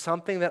 is there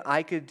something that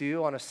I could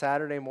do on a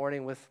Saturday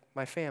morning with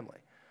my family?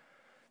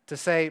 To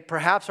say,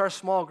 perhaps our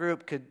small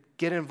group could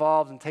get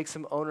involved and take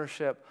some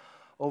ownership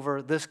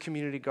over this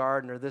community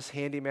garden or this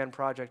handyman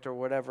project or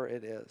whatever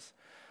it is.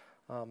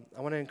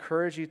 I want to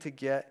encourage you to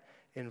get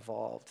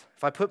involved.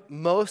 If I put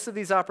most of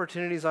these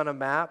opportunities on a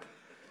map,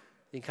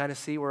 you can kind of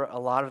see where a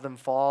lot of them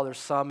fall.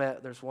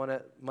 There's one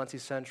at Muncie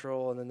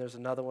Central, and then there's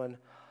another one,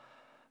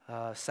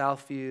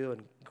 Southview,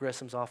 and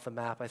Grissom's off the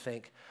map, I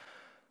think.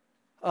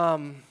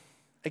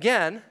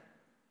 Again,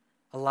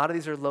 a lot of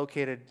these are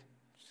located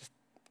just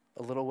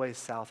a little ways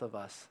south of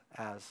us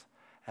as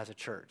a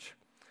church.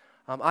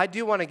 I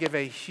do want to give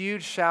a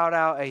huge shout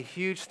out, a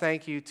huge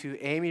thank you to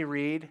Amy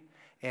Reed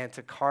and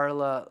to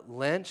Carla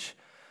Lynch,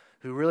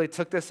 who really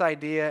took this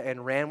idea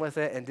and ran with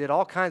it and did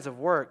all kinds of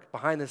work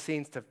behind the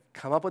scenes to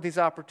come up with these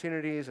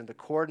opportunities and to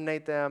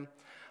coordinate them.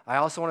 I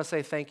also want to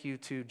say thank you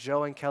to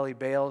Joe and Kelly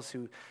Bales,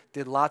 who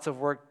did lots of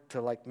work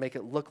to make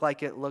it look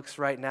like it looks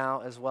right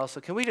now as well.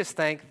 So can we just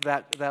thank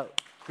that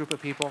group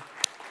of people?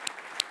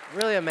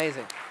 Really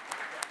amazing.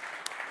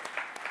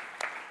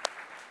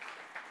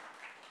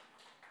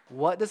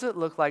 What does it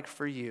look like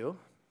for you,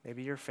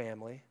 maybe your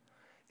family,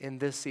 in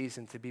this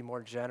season to be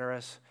more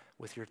generous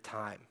with your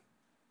time,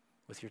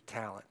 with your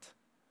talent,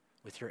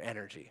 with your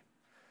energy?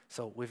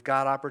 So we've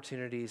got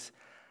opportunities.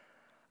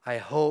 I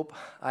hope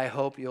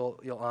you'll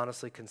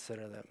honestly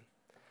consider them.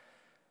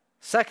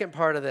 Second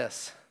part of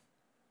this,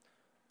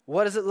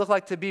 what does it look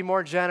like to be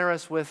more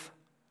generous with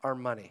our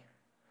money?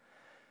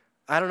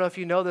 I don't know if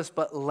you know this,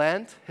 but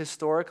Lent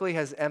historically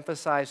has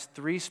emphasized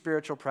 3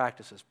 spiritual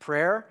practices: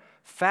 prayer,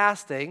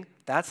 fasting,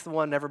 that's the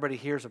one everybody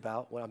hears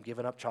about, when I'm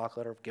giving up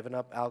chocolate or giving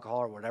up alcohol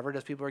or whatever it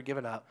is people are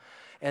giving up.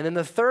 And then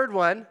the third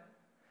one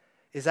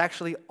is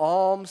actually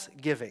alms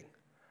giving,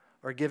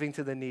 or giving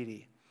to the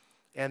needy.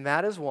 And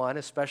that is one,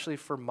 especially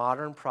for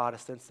modern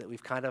Protestants, that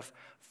we've kind of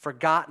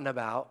forgotten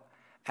about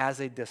as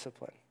a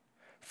discipline.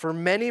 For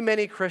many,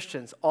 many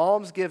Christians,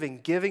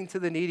 almsgiving, giving to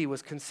the needy,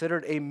 was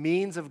considered a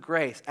means of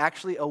grace,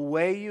 actually a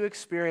way you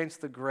experience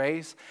the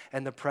grace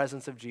and the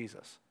presence of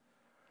Jesus.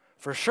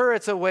 For sure,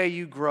 it's a way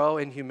you grow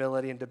in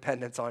humility and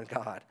dependence on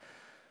God.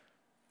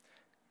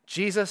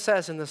 Jesus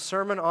says in the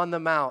Sermon on the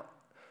Mount,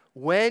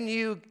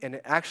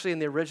 and actually in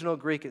the original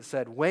Greek it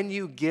said, when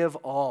you give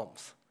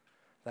alms.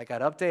 That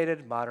got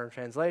updated, modern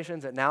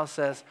translations. It now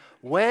says,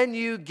 when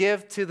you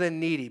give to the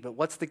needy. But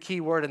what's the key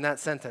word in that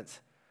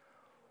sentence?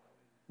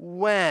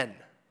 When.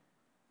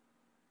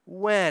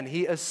 When.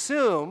 He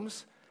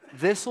assumes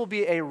this will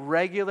be a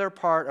regular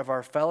part of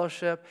our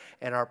fellowship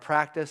and our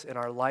practice and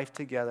our life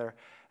together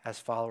as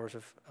followers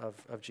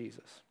of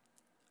Jesus.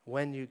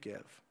 When you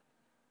give.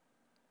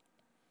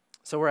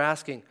 So we're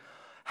asking,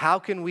 how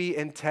can we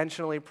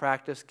intentionally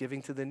practice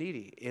giving to the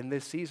needy in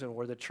this season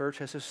where the church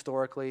has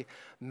historically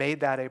made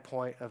that a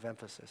point of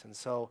emphasis? And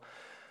so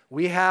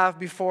we have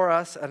before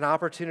us an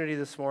opportunity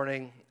this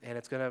morning, and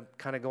it's going to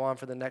kind of go on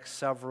for the next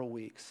several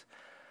weeks.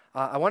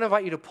 I want to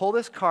invite you to pull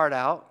this card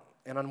out,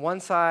 and on one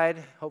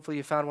side, hopefully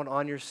you found one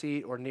on your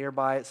seat or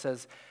nearby, it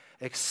says,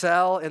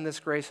 excel in this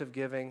grace of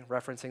giving,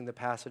 referencing the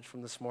passage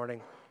from this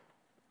morning.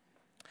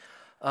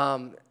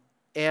 And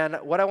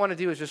what I want to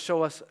do is just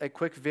show us a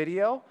quick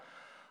video.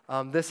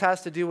 This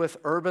has to do with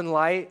Urban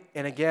Light.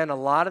 And again, a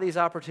lot of these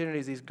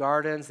opportunities, these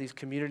gardens, these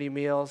community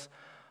meals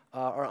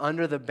are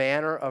under the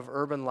banner of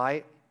Urban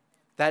Light.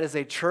 That is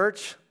a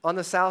church on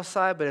the south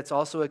side, but it's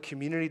also a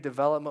community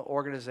development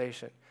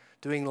organization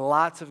doing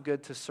lots of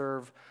good to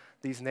serve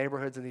these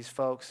neighborhoods and these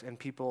folks and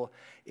people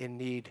in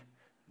need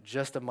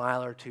just a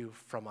mile or two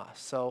from us.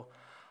 So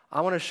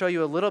I want to show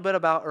you a little bit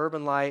about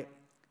Urban Light,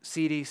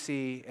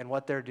 CDC, and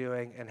what they're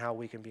doing and how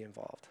we can be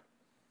involved.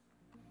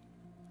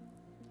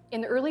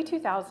 In the early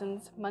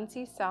 2000s,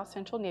 Muncie's South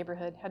Central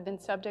neighborhood had been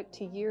subject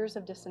to years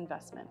of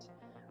disinvestment,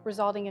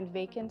 resulting in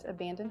vacant,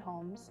 abandoned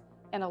homes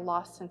and a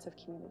lost sense of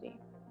community.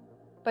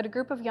 But a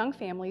group of young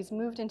families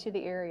moved into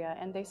the area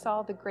and they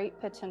saw the great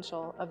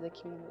potential of the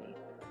community.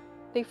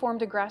 They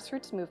formed a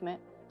grassroots movement,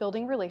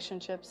 building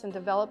relationships and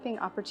developing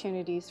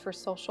opportunities for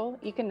social,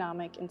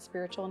 economic, and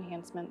spiritual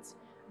enhancements.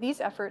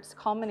 These efforts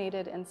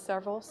culminated in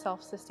several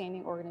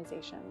self-sustaining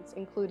organizations,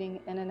 including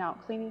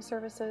In-N-Out Cleaning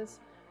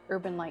Services,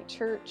 Urban Light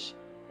Church,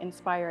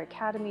 Inspire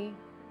Academy,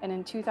 and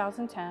in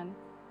 2010,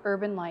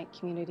 Urban Light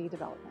Community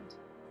Development.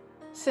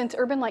 Since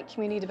Urban Light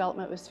Community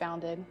Development was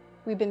founded,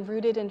 we've been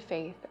rooted in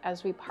faith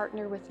as we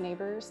partner with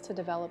neighbors to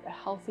develop a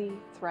healthy,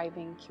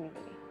 thriving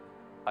community.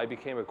 I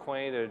became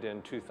acquainted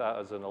in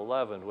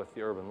 2011 with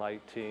the Urban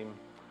Light team,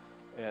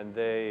 and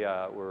they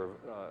were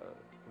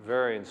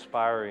very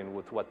inspiring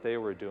with what they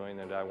were doing,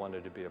 and I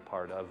wanted to be a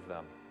part of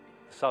them.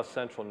 The South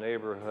Central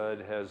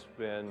neighborhood has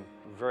been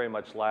very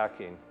much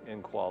lacking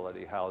in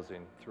quality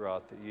housing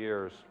throughout the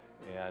years,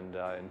 and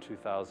in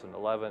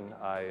 2011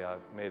 I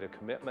made a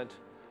commitment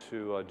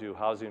to do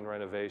housing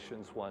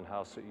renovations, one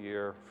house a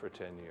year for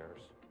 10 years.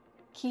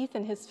 Keith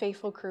and his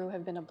faithful crew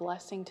have been a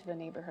blessing to the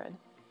neighborhood.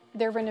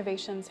 Their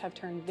renovations have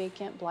turned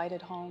vacant,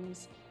 blighted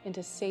homes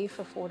into safe,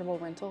 affordable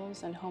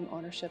rentals and home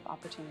ownership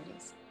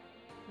opportunities.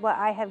 What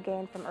I have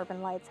gained from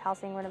Urban Lights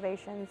housing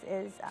renovations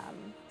is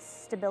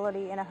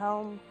stability in a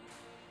home.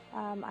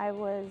 I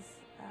was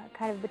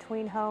kind of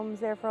between homes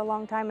there for a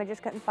long time. I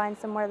just couldn't find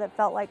somewhere that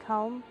felt like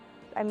home.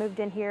 I moved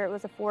in here, it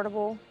was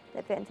affordable,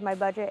 it fit into my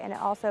budget, and it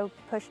also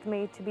pushed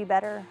me to be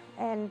better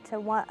and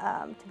to want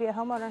to be a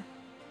homeowner.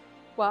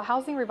 While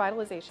housing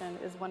revitalization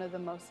is one of the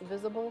most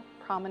visible,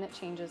 prominent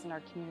changes in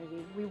our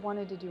community, we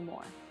wanted to do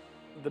more.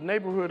 The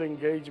Neighborhood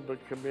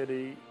Engagement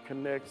Committee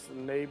connects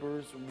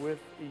neighbors with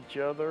each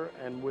other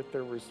and with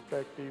their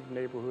respective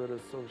neighborhood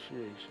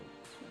associations.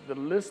 The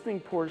listening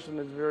portion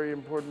is very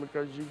important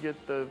because you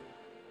get the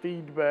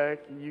feedback,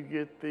 you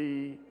get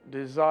the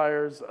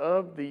desires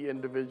of the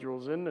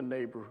individuals in the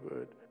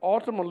neighborhood.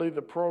 Ultimately,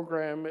 the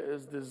program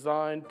is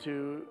designed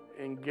to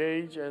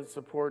engage and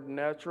support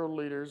natural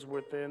leaders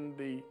within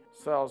the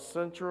South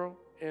Central,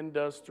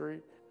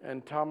 Industry,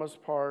 and Thomas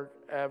Park,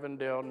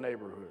 Avondale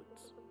neighborhoods.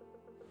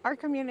 Our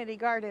community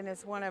garden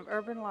is one of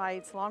Urban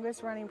Light's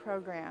longest running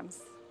programs.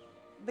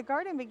 The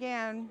garden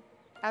began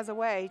as a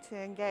way to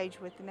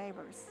engage with the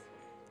neighbors.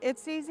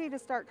 It's easy to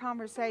start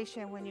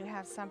conversation when you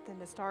have something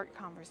to start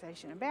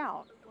conversation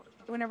about.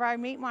 Whenever I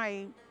meet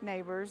my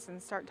neighbors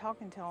and start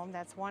talking to them,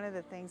 that's one of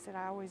the things that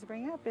I always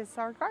bring up is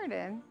our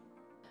garden.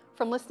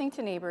 From listening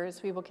to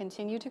neighbors, we will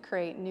continue to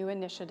create new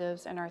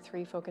initiatives in our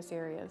 3 focus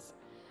areas: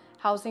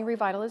 housing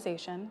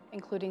revitalization,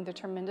 including the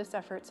tremendous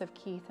efforts of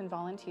Keith and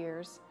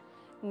volunteers;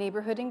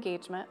 neighborhood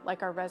engagement,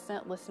 like our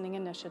resident listening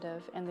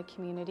initiative and the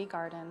community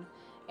garden;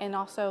 and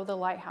also the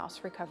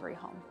Lighthouse Recovery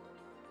Home.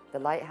 The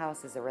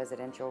Lighthouse is a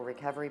residential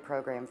recovery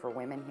program for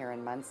women here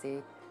in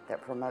Muncie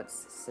that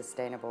promotes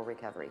sustainable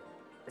recovery.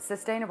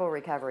 Sustainable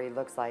recovery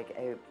looks like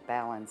a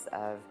balance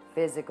of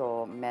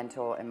physical,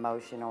 mental,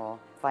 emotional,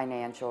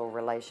 financial,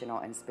 relational,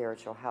 and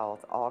spiritual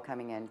health all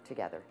coming in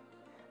together.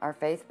 Our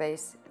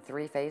faith-based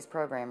 3-phase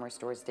program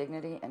restores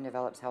dignity and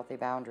develops healthy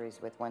boundaries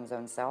with one's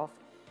own self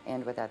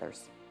and with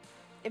others.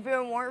 If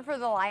it weren't for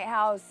the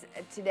Lighthouse,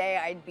 today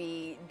I'd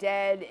be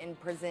dead, in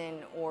prison,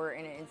 or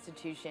in an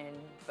institution.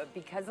 But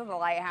because of the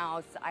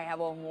Lighthouse, I have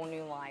a whole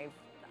new life.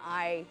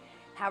 I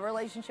have a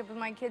relationship with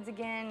my kids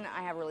again.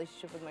 I have a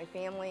relationship with my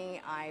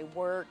family. I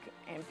work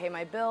and pay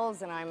my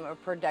bills, and I'm a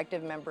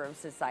productive member of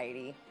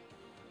society.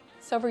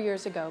 Several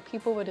years ago,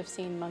 people would have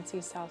seen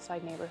Muncie's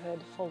Southside neighborhood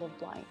full of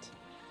blight.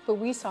 But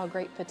we saw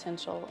great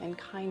potential in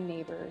kind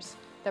neighbors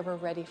that were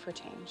ready for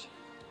change.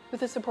 With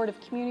the support of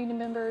community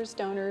members,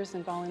 donors,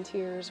 and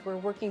volunteers, we're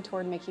working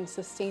toward making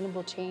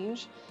sustainable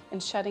change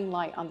and shedding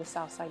light on the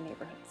Southside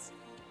neighborhoods.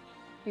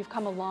 We've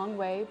come a long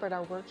way, but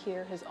our work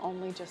here has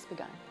only just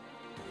begun.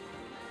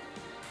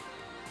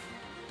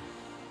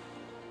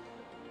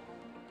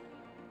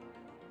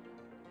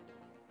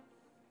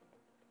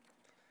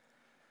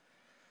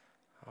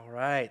 All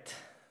right.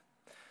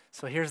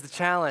 So here's the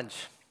challenge.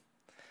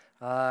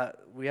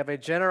 We have a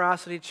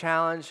generosity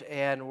challenge,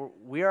 and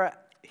we are,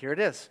 here it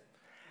is,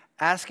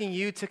 asking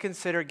you to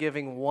consider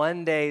giving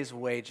 1 day's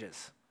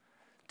wages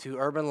to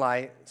Urban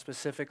Light,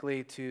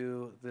 specifically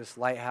to this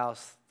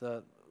Lighthouse,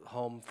 the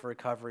home for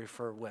recovery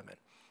for women.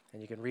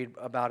 And you can read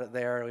about it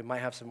there. We might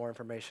have some more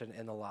information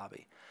in the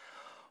lobby.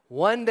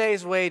 1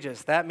 day's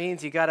wages, that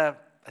means I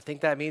think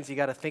that means you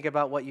gotta think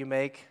about what you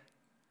make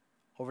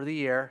over the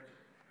year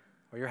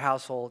or your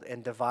household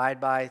and divide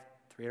by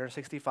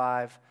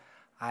 365.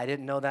 I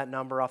didn't know that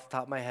number off the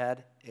top of my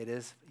head. It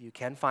is, you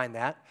can find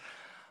that.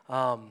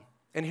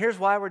 And here's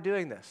why we're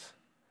doing this.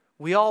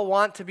 We all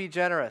want to be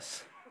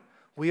generous.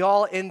 We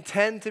all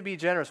intend to be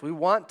generous. We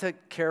want to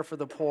care for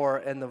the poor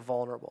and the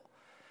vulnerable.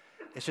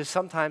 It's just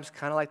sometimes,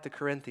 kind of like the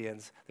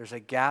Corinthians, there's a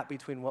gap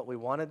between what we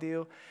want to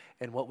do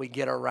and what we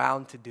get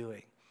around to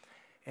doing.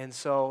 And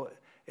so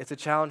it's a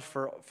challenge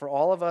for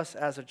all of us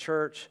as a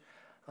church.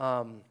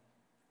 We're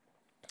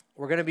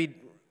going to be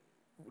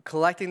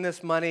collecting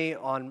this money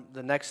on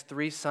the next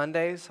 3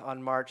 Sundays,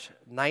 on March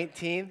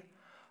 19th,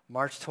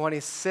 March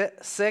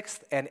 26th,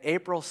 and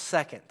April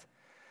 2nd.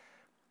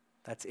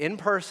 That's in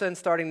person.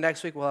 Starting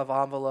next week, we'll have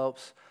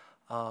envelopes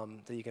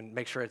that you can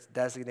make sure it's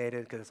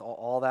designated because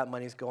all that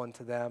money's going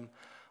to them.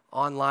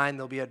 Online,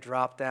 there'll be a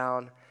drop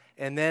down.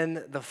 And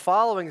then the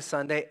following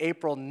Sunday,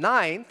 April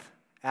 9th,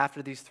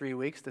 after these 3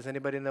 weeks, does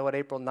anybody know what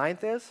April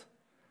 9th is?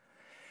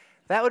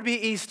 That would be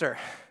Easter.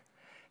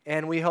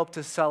 And we hope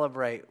to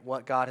celebrate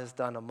what God has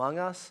done among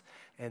us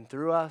and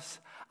through us.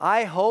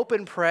 I hope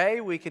and pray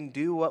we can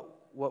do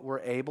what we're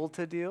able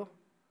to do,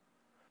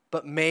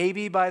 but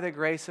maybe by the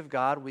grace of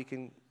God, we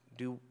can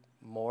do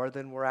more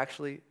than we're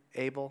actually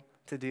able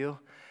to do,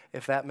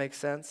 if that makes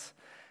sense.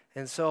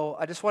 And so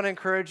I just want to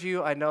encourage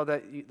you. I know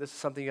that this is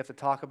something you have to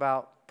talk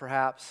about,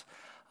 perhaps,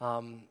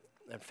 and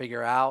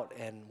figure out,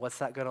 and what's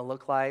that going to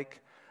look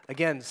like.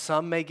 Again,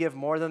 some may give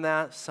more than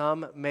that.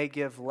 Some may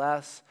give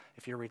less.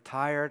 If you're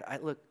retired,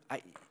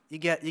 you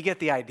get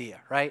the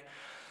idea, right?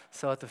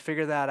 So I have to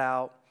figure that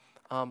out.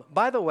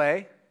 By the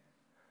way,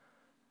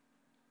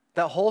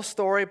 that whole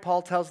story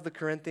Paul tells the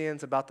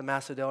Corinthians about the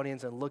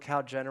Macedonians and look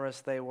how generous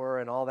they were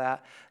and all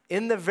that.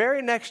 In the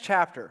very next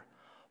chapter,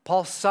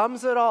 Paul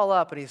sums it all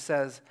up and he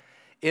says,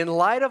 in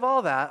light of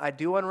all that, I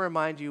do want to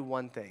remind you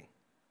one thing.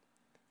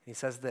 He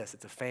says this,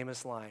 it's a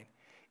famous line.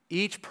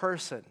 Each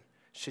person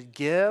should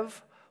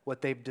give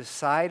what they've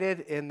decided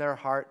in their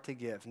heart to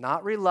give,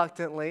 not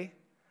reluctantly,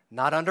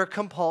 not under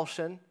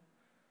compulsion,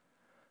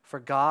 for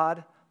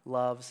God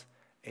loves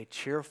a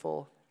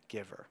cheerful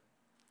giver.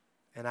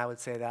 And I would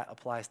say that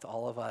applies to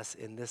all of us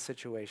in this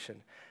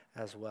situation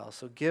as well.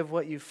 So give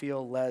what you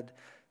feel led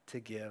to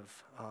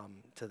give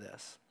to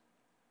this.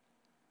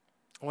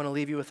 I want to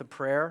leave you with a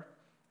prayer,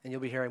 and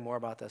you'll be hearing more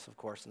about this, of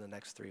course, in the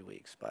next 3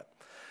 weeks. But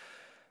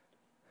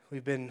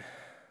we've been,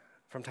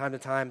 from time to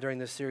time during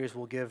this series,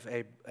 we'll give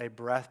a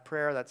breath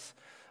prayer. That's,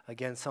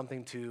 again,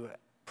 something to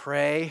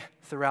pray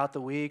throughout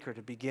the week or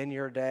to begin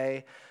your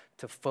day,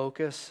 to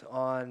focus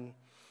on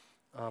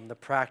the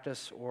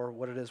practice or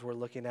what it is we're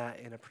looking at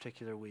in a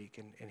particular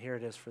week. And here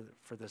it is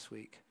for this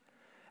week.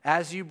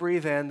 As you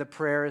breathe in, the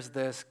prayer is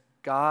this: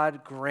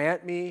 God,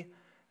 grant me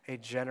a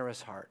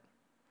generous heart,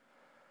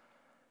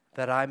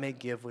 that I may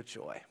give with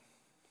joy.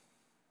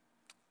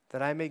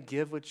 That I may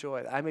give with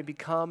joy. That I may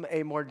become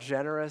a more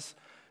generous,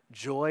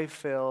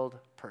 joy-filled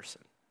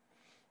person.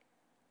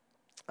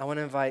 I want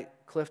to invite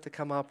Cliff to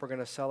come up. We're going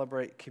to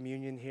celebrate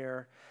communion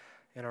here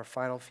in our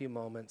final few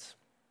moments.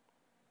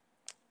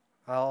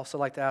 I'd also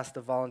like to ask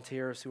the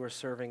volunteers who are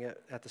serving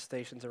at the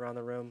stations around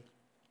the room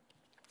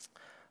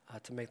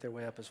to make their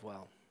way up as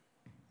well.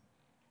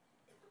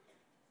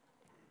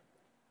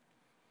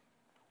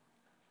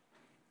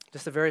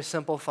 Just a very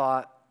simple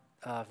thought,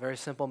 very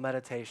simple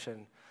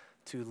meditation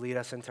to lead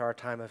us into our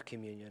time of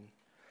communion.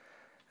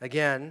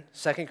 Again,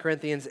 2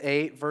 Corinthians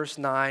 8, verse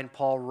 9,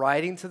 Paul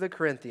writing to the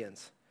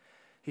Corinthians,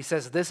 he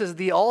says, this is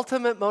the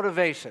ultimate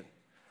motivation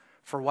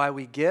for why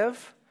we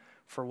give,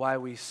 for why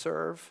we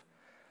serve.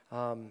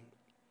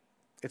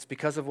 It's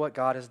because of what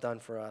God has done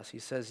for us. He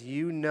says,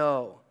 you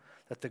know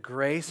that the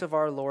grace of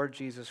our Lord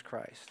Jesus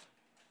Christ,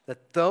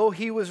 that though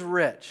he was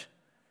rich,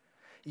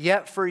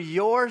 yet for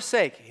your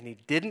sake, and he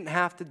didn't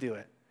have to do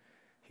it,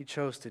 he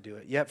chose to do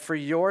it, yet for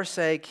your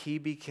sake he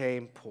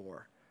became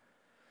poor,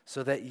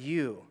 so that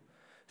you,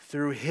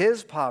 through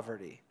his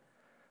poverty,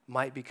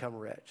 might become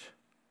rich,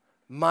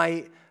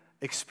 might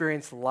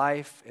experience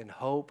life and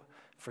hope,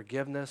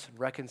 forgiveness, and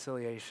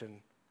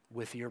reconciliation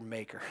with your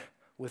Maker,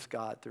 with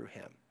God through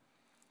him.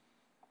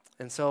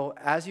 And so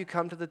as you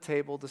come to the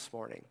table this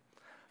morning,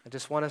 I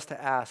just want us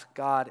to ask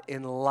God,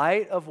 in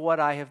light of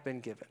what I have been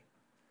given,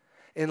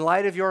 in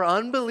light of your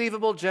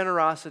unbelievable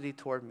generosity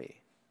toward me,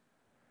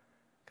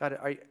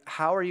 God,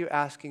 how are you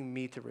asking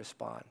me to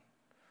respond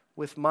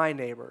with my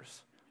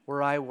neighbors,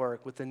 where I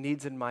work, with the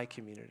needs in my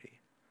community?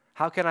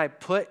 How can I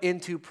put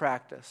into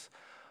practice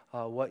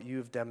what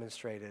you've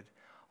demonstrated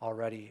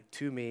already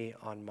to me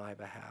on my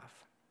behalf?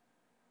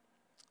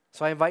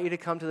 So I invite you to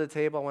come to the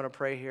table. I want to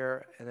pray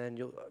here, and then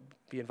you'll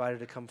be invited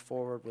to come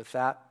forward with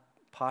that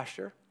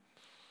posture,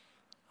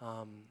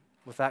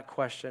 with that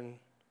question.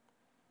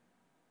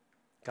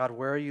 God,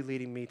 where are you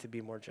leading me to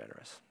be more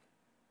generous?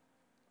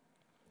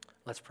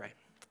 Let's pray.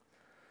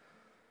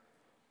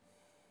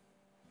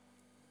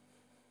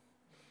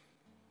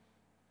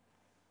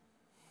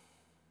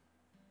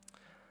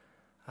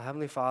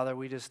 Heavenly Father,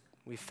 we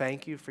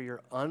thank you for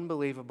your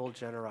unbelievable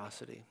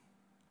generosity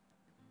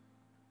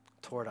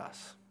toward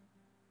us.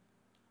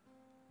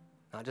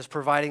 Not just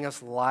providing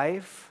us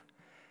life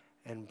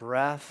and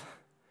breath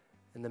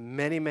and the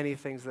many, many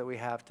things that we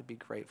have to be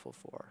grateful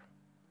for,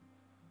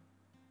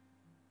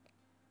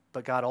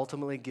 but God,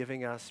 ultimately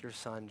giving us your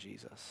Son,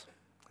 Jesus,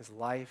 his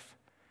life,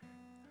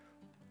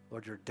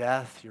 Lord, your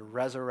death, your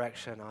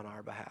resurrection on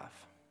our behalf.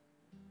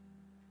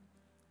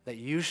 That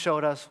you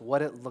showed us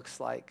what it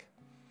looks like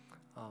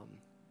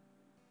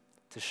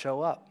to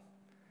show up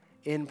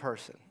in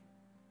person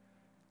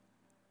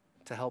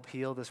to help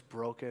heal this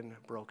broken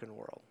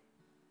world.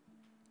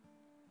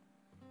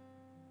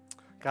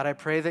 God, I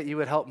pray that you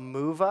would help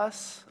move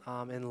us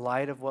in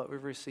light of what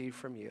we've received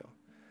from you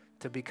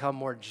to become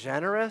more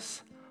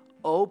generous,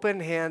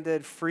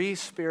 open-handed,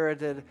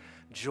 free-spirited,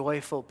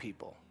 joyful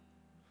people.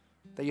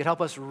 That you'd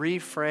help us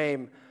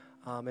reframe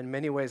in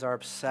many ways our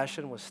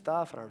obsession with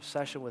stuff and our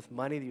obsession with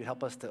money. That you'd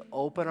help us to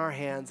open our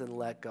hands and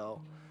let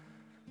go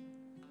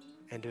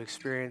and to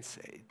experience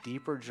a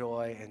deeper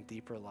joy and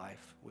deeper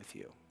life with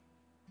you.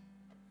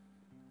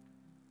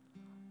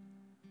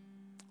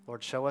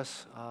 Lord, show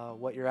us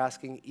what you're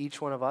asking each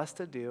one of us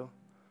to do,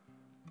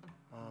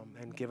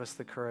 and give us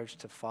the courage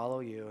to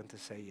follow you and to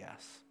say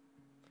yes.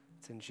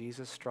 It's in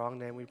Jesus' strong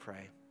name we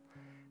pray.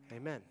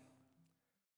 Amen.